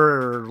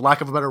more,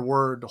 lack of a better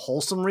word,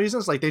 wholesome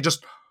reasons, like they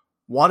just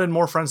wanted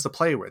more friends to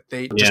play with.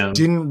 They just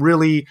didn't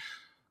really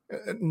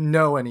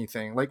know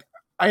anything. Like,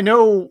 I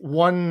know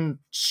one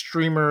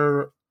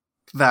streamer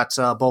that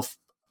both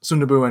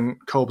Sundabu and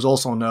Cobes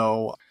also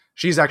know.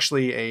 She's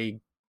actually a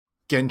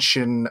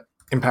Genshin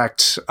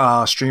Impact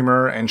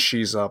streamer, and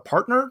she's a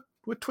partner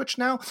with Twitch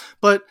now.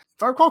 But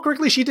if I recall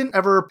correctly, she didn't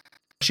ever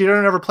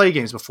play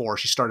games before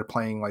she started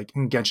playing like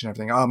Genshin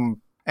and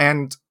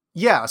everything.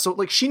 So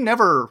like she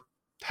never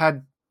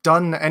had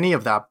done any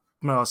of that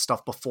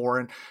stuff before,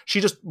 and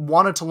she just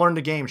wanted to learn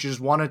the game. She just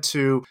wanted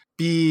to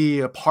be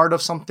a part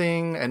of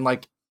something and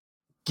like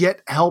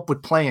get help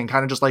with playing,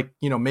 kind of just like,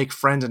 make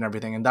friends and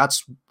everything. And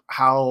that's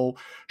how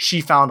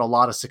she found a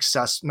lot of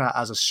success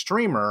as a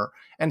streamer.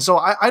 And so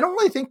I don't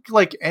really think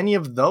like any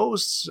of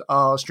those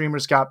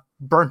streamers got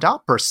burnt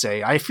out per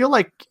se. I feel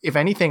like if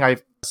anything, I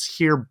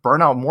hear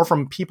burnout more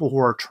from people who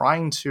are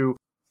trying to,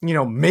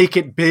 make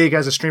it big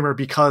as a streamer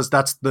because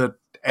that's the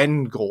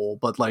end goal.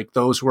 But like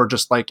those who are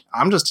just like,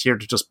 I'm just here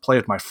to just play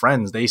with my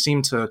friends, they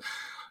seem to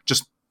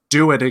just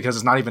do it because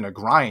it's not even a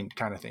grind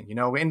kind of thing,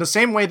 in the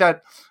same way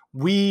that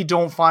we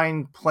don't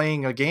find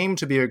playing a game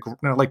to be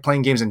like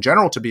playing games in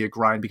general to be a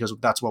grind because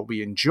that's what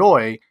we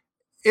enjoy.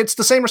 It's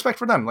the same respect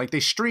for them. Like they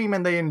stream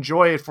and they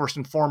enjoy it first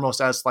and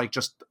foremost as like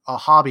just a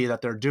hobby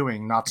that they're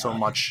doing, not so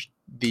much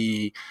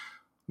the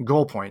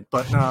goal point.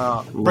 But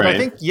I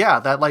think,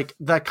 that like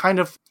that kind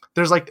of,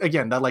 there's like,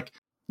 again, that like,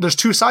 there's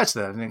two sides to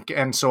that.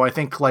 And so I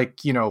think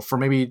like, for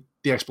maybe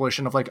the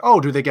exploration of like,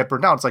 oh, do they get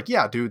burned out? It's like,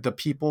 do the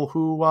people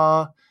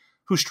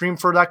who stream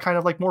for that kind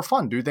of like more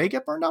fun, do they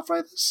get burned out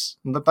by this?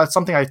 That's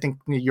something I think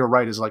you're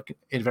right is like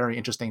a very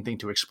interesting thing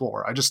to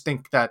explore. I just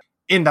think that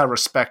in that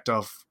respect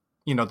of,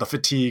 the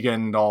fatigue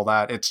and all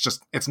that,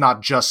 it's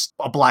not just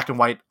a black and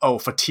white,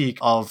 fatigue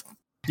of,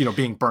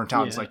 being burnt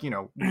out. It's like,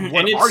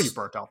 what are you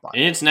burnt out by?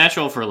 And it's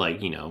natural for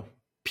like,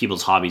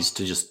 people's hobbies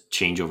to just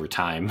change over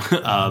time.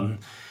 But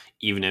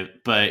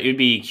it would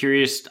be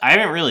curious. I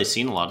haven't really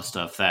seen a lot of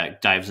stuff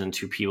that dives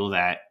into people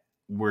that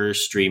were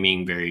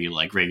streaming very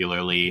like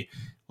regularly,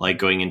 like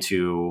going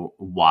into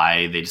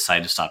why they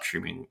decided to stop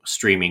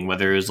streaming,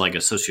 whether it was like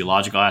a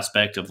sociological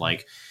aspect of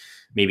like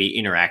maybe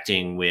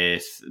interacting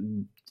with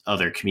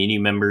other community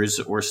members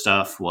or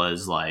stuff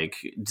was like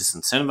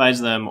disincentivize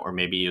them, or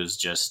maybe it was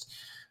just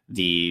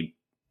the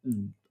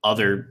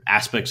other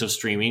aspects of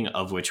streaming,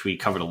 of which we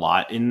covered a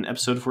lot in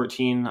episode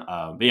 14.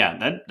 But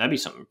that'd be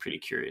something pretty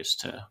curious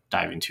to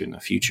dive into in the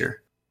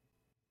future.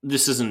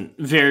 This isn't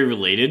very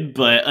related,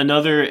 but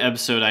another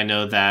episode I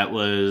know that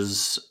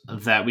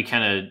we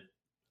kind of,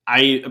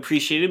 I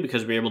appreciated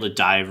because we were able to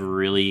dive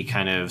really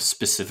kind of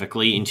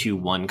specifically into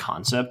one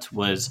concept,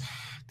 was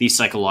the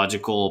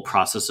psychological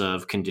process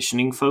of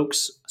conditioning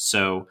folks.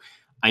 So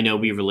I know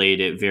we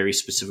related it very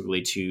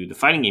specifically to the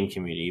fighting game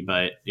community,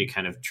 but it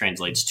kind of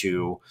translates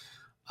to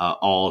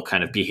all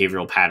kind of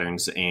behavioral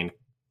patterns and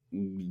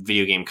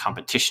video game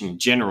competition in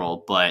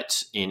general.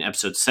 But in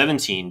episode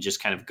 17,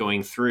 just kind of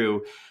going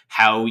through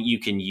how you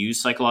can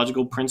use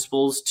psychological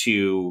principles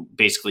to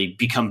basically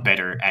become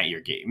better at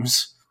your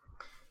games.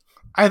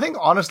 I think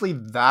honestly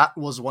that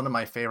was one of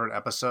my favorite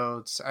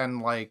episodes,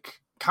 and like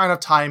kind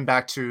of tying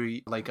back to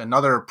like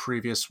another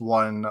previous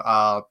one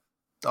of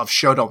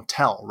Show Don't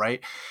Tell, right?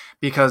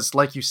 Because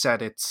like you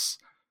said, it's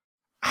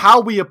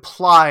how we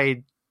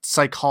applied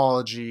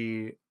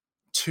psychology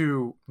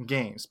to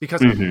games.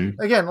 Because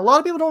again, a lot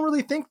of people don't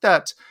really think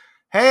that,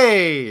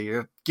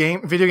 hey,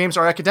 video games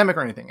are academic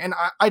or anything. And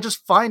I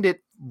just find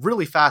it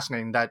really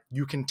fascinating that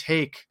you can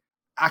take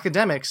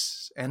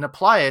academics and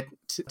apply it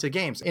to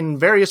games in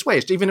various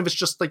ways, even if it's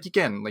just like,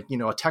 again, like,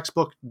 a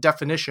textbook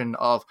definition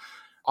of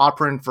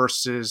operant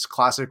versus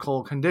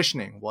classical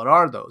conditioning. What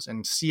are those?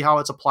 And see how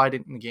it's applied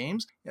in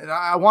games.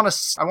 I want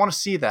to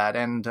see that.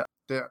 And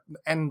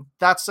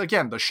that's,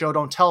 again, the show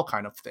don't tell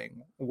kind of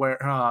thing,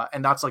 where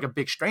and that's like a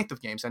big strength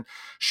of games. And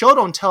show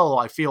don't tell,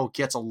 I feel,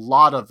 gets a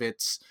lot of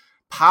its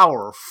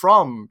power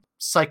from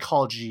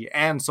psychology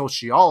and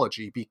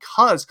sociology,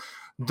 because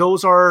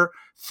those are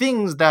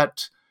things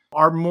that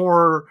are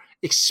more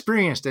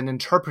experienced and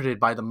interpreted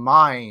by the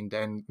mind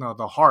and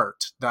the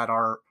heart, that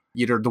are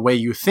either the way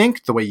you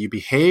think, the way you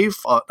behave,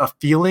 a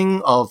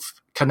feeling of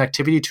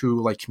connectivity to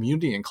like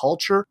community and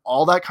culture,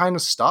 all that kind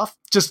of stuff.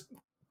 Just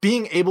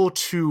being able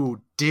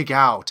to dig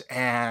out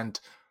and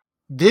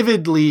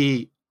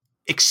vividly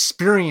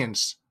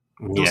experience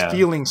those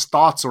feelings,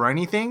 thoughts, or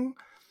anything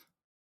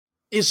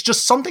is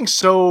just something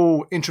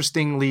so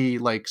interestingly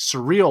like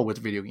surreal with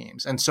video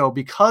games. And so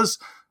because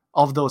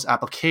of those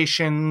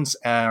applications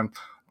and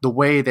the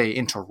way they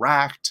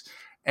interact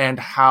and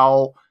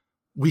how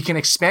we can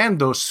expand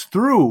those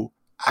through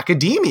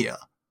academia.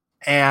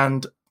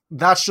 And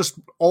that's just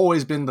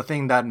always been the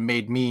thing that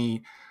made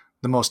me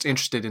the most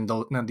interested in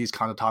these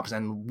kind of topics,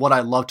 and what I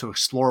love to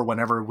explore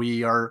whenever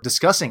we are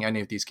discussing any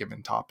of these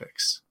given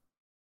topics.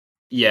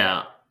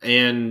 Yeah.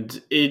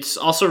 And it's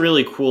also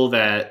really cool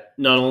that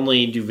not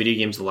only do video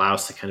games allow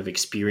us to kind of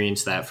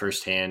experience that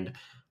firsthand,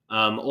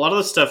 a lot of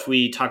the stuff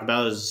we talk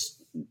about is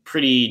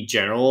pretty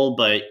general,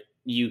 but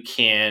you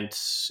can't,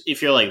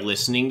 if you're like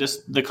listening to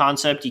the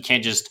concept, you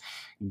can't just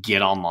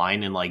get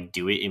online and like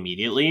do it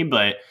immediately.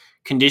 But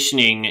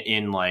conditioning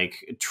in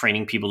like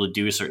training people to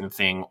do a certain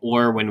thing,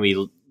 or when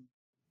we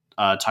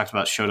talked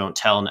about show don't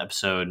tell in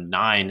episode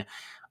 9,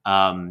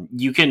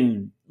 you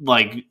can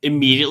like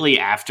immediately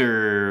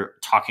after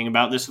talking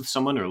about this with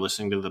someone or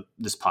listening to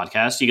this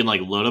podcast, you can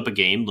like load up a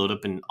game, load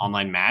up an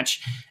online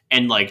match,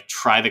 and like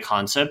try the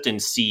concept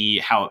and see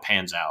how it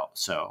pans out.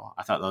 So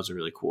I thought that was a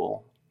really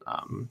cool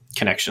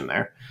connection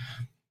there.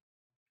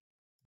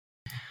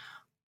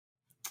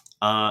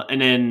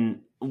 And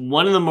then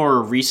one of the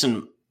more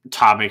recent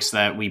topics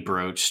that we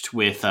broached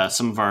with a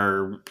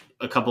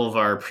couple of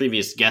our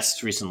previous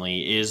guests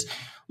recently is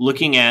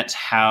looking at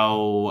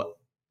how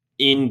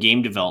in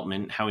game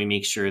development, how we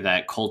make sure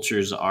that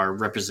cultures are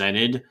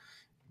represented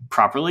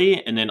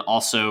properly, and then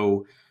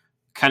also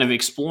kind of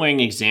exploring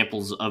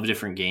examples of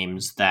different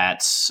games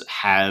that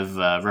have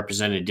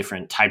represented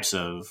different types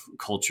of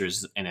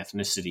cultures and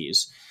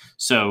ethnicities.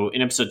 So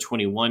in episode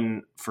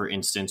 21, for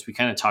instance, we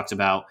kind of talked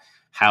about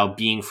how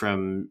being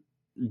from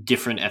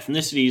different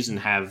ethnicities and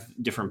have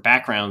different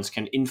backgrounds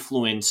can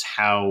influence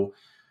how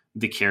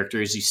the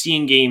characters you see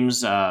in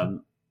games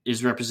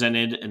is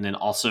represented, and then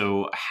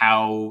also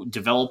how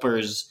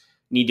developers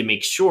need to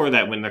make sure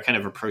that when they're kind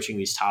of approaching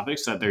these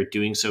topics that they're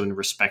doing so in a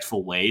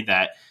respectful way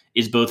that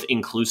is both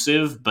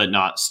inclusive but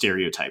not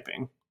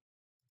stereotyping.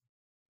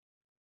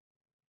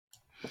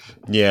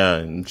 Yeah,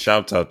 and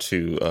shouts out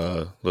to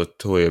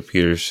Latoya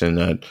Peterson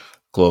at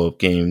Glow Up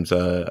Games.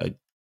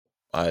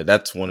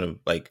 That's one of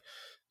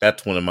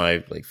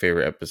my like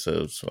favorite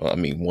episodes. Well, I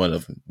mean, one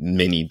of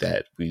many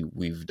that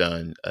we've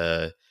done.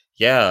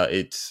 Yeah,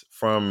 it's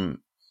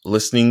from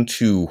listening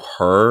to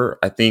her.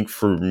 I think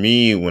for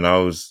me, when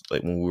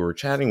we were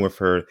chatting with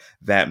her,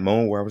 that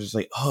moment where I was just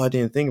like, oh, I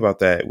didn't think about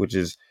that, which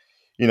is,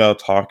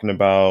 talking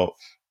about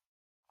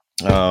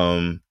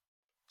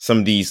some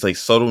of these like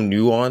subtle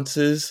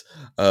nuances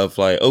of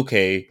like,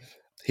 okay,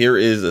 here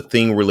is a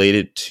thing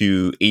related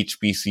to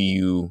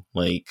HBCU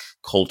like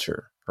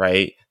culture,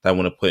 right? That I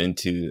want to put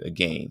into a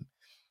game.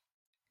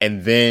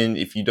 And then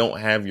if you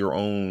don't have your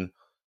own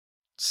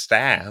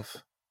staff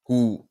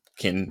who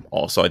can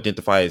also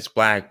identify as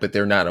Black, but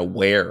they're not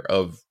aware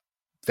of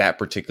that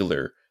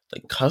particular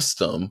like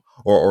custom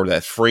or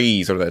that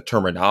phrase or that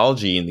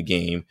terminology in the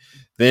game,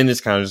 then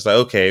it's kind of just like,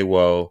 okay,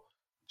 well,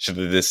 should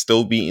this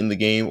still be in the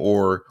game,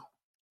 or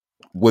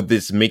would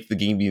this make the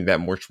game be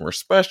that much more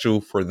special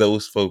for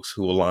those folks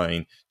who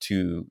align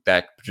to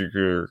that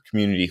particular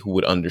community who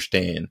would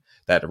understand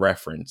that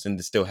reference and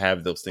to still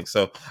have those things?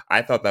 So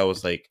I thought that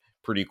was like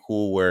pretty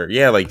cool where,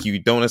 yeah, like you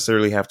don't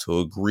necessarily have to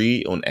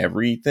agree on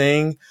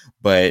everything,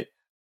 but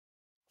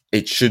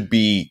it should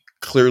be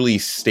clearly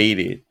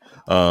stated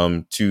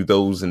to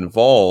those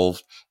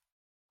involved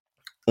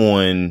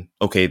on,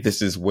 okay,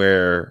 this is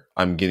where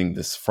I'm getting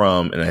this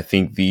from. And I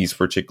think these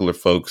particular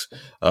folks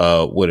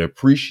would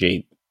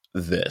appreciate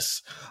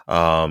this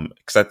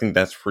because I think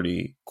that's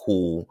pretty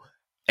cool.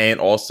 And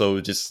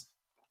also just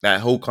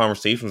that whole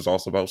conversation was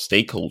also about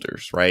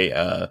stakeholders, right?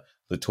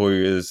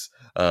 Latoya's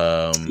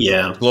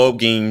Glow Up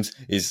Games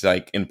is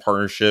like in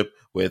partnership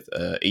with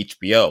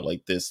HBO,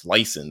 like this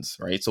license,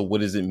 right? So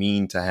what does it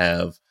mean to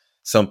have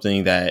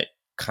something that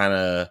kind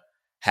of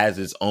has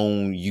its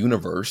own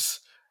universe,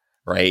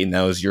 right? And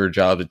that was your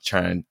job to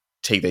try and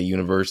take that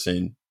universe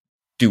and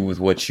do with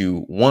what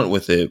you want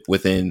with it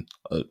within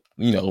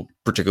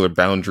particular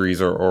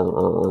boundaries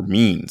or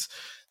means.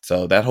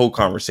 So that whole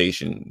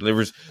conversation, there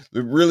was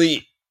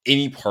really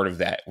any part of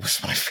that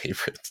was my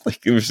favorite.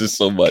 Like, it was just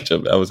so much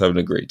of it. I was having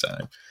a great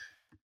time.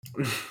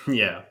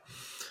 Yeah.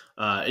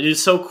 It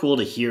is so cool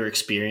to hear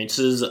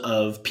experiences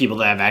of people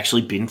that have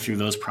actually been through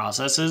those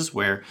processes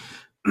where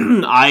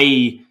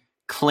I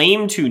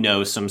claim to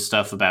know some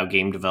stuff about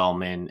game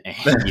development,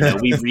 and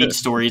we read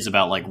stories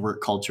about like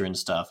work culture and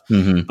stuff,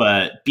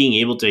 but being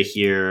able to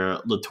hear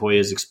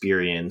Latoya's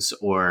experience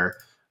or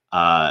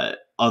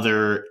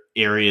other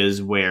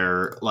areas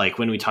where, like,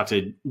 when we talk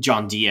to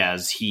John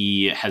Diaz,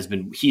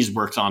 he's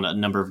worked on a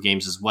number of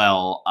games as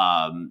well.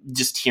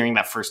 Just hearing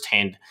that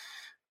firsthand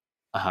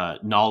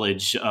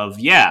knowledge of,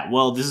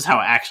 this is how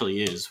it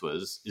actually is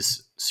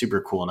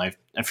super cool, and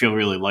I feel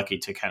really lucky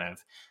to kind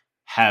of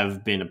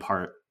have been a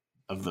part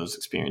of those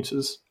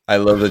experiences. I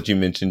love that you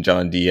mentioned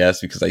John Diaz,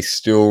 because I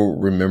still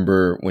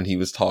remember when he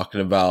was talking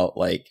about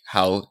like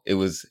how it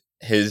was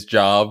his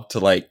job to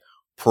like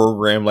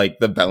program like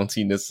the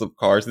bounciness of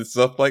cars and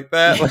stuff like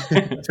that,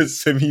 like, to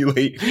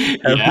simulate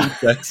having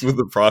sex with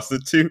a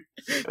prostitute.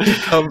 He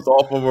comes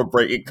off of a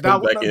break and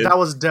comes back in. That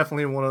was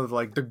definitely one of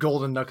like the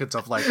golden nuggets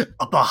of like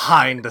a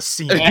behind the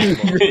scenes.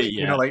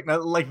 You know,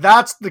 like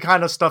that's the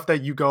kind of stuff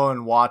that you go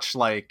and watch,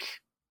 like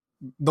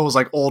those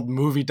like old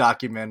movie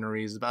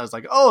documentaries about. It's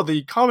like, oh,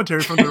 the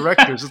commentary from the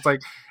directors. It's like,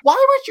 why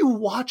would you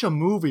watch a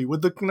movie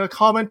with the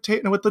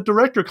with the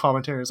director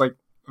commentary? It's like,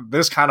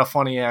 this kind of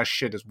funny ass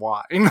shit is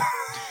why. And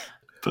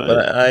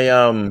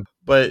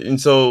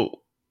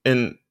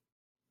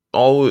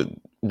all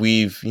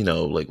we've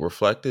like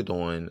reflected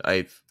on,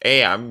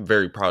 I'm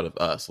very proud of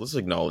us. Let's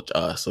acknowledge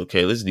us.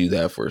 Okay, let's do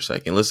that for a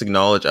second. Let's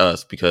acknowledge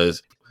us,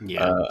 because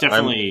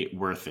definitely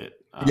worth it.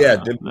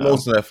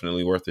 Most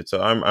definitely worth it.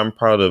 So I'm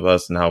proud of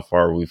us and how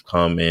far we've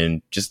come,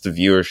 and just the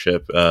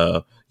viewership,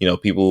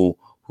 people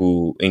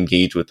who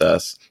engage with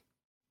us.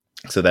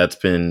 So that's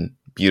been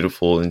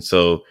beautiful. And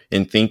so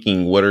in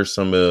thinking, what are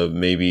some of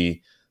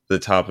maybe the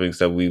topics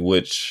that we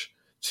wish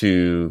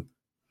to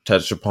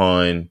touch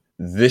upon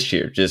this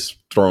year? Just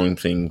throwing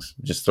things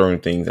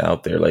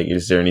out there. Like,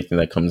 is there anything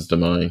that comes to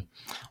mind?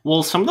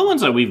 Well, some of the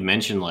ones that we've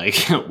mentioned, like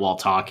while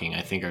talking,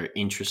 I think are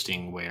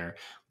interesting, where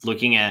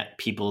looking at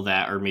people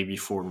that are maybe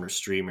former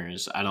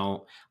streamers,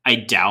 I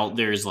doubt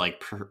there's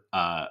like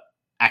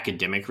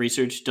academic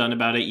research done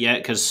about it yet,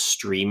 because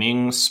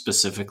streaming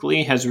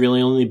specifically has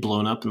really only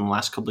blown up in the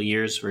last couple of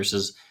years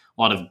versus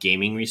a lot of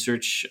gaming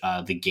research.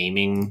 The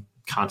gaming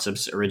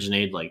concepts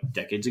originated like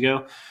decades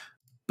ago,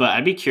 but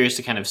I'd be curious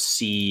to kind of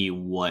see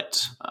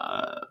what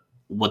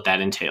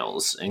that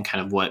entails and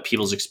kind of what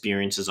people's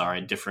experiences are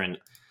at different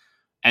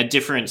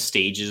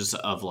stages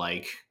of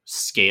like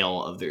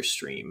scale of their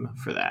stream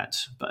for that.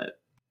 But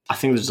I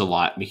think there's a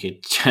lot we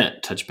could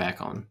touch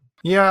back on.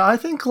 Yeah, I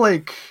think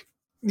like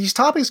these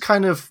topics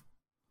kind of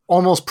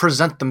almost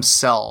present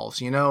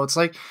themselves, it's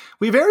like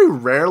we very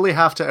rarely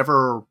have to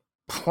ever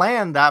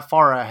plan that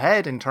far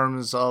ahead in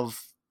terms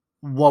of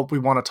what we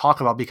want to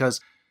talk about,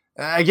 because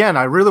again,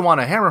 I really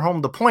want to hammer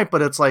home the point,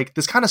 but it's like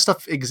this kind of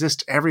stuff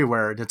exists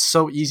everywhere, and it's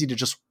so easy to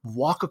just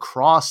walk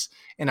across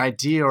an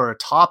idea or a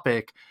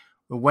topic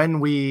when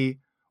we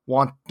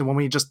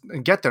just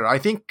get there. I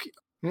think,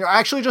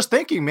 actually just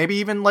thinking maybe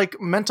even like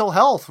mental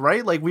health,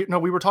 right? Like we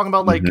were talking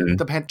about like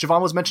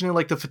Javon was mentioning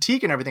like the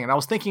fatigue and everything. And I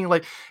was thinking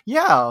like,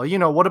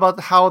 what about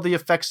how the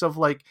effects of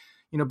like,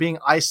 being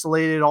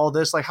isolated, all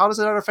this, like how does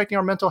that affecting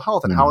our mental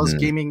health, and how is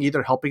gaming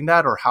either helping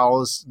that, or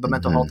how is the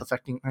mental health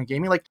affecting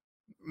gaming? Like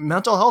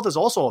mental health is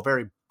also a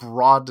very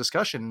broad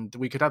discussion.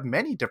 We could have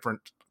many different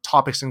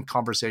topics and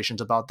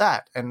conversations about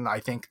that. And I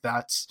think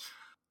that's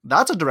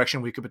a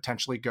direction we could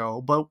potentially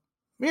go, but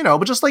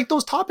just like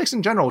those topics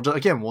in general,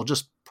 again, will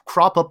just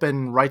crop up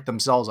and write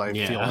themselves, I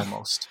feel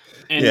almost.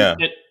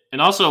 And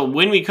also,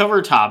 when we cover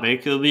a topic,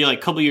 it'll be like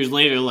a couple years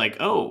later, like,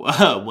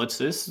 oh, what's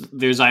this?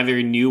 There's either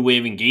a new way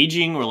of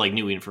engaging or like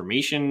new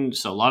information.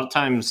 So a lot of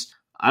times,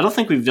 I don't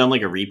think we've done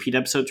like a repeat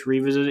episode to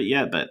revisit it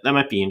yet, but that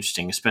might be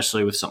interesting,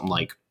 especially with something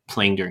like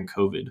playing during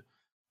COVID.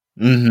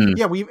 Mm-hmm.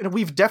 Yeah,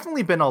 we've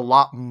definitely been a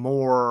lot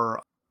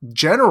more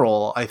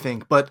general, I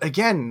think. But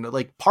again,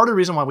 like part of the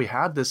reason why we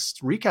had this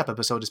recap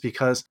episode is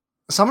because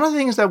some of the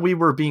things that we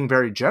were being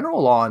very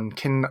general on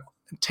can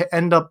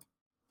end up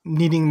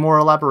needing more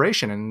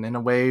elaboration, and in a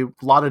way, a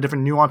lot of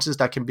different nuances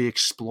that can be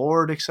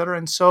explored, etc.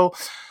 And so,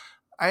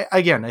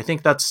 I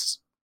think that's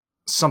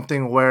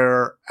something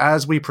where,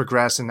 as we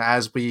progress and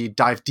as we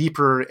dive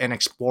deeper and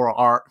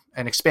explore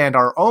and expand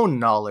our own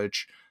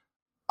knowledge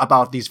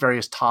about these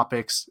various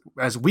topics,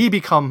 as we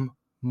become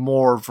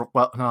more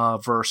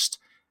versed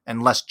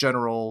and less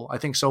general, I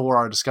think so are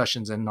our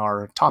discussions and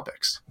our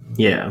topics.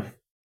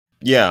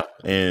 Yeah,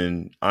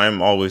 and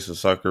I'm always a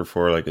sucker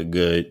for like a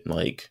good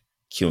like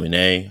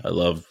Q&A. I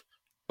love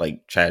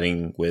like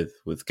chatting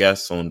with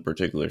guests on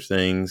particular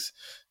things,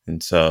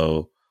 and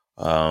so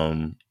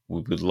we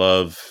would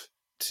love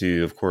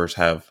to, of course,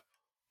 have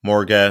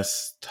more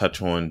guests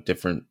touch on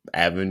different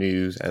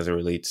avenues as it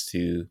relates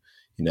to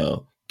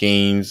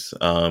games,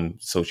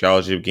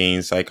 sociology of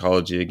games,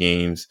 psychology of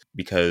games,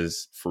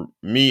 because for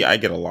me, I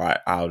get a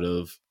lot out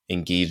of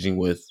engaging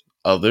with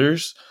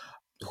others.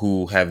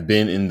 who have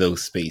been in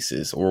those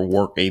spaces or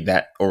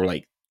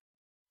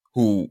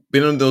who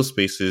been in those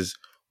spaces,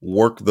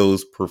 work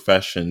those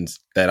professions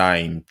that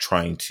I'm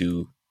trying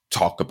to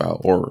talk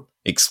about or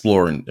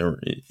explore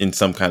in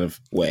some kind of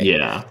way.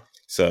 Yeah.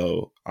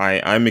 So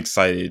I'm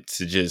excited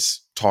to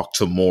just talk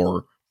to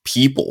more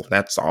people.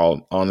 That's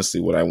all, honestly,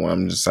 what I want.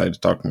 I'm excited to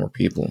talk to more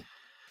people.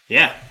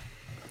 Yeah.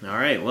 All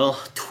right. Well,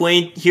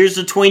 here's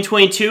the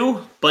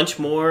 2022. Bunch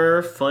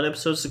more fun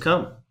episodes to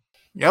come.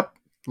 Yep.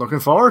 Looking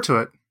forward to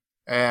it.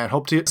 And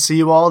hope to see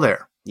you all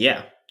there.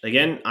 Yeah.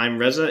 Again, I'm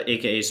Reza,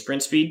 a.k.a.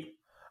 Sprint Speed.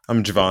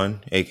 I'm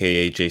Javon,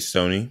 a.k.a. Jay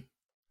Stoney.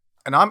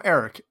 And I'm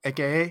Eric,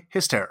 a.k.a.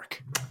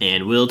 Hysteric.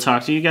 And we'll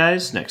talk to you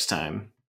guys next time.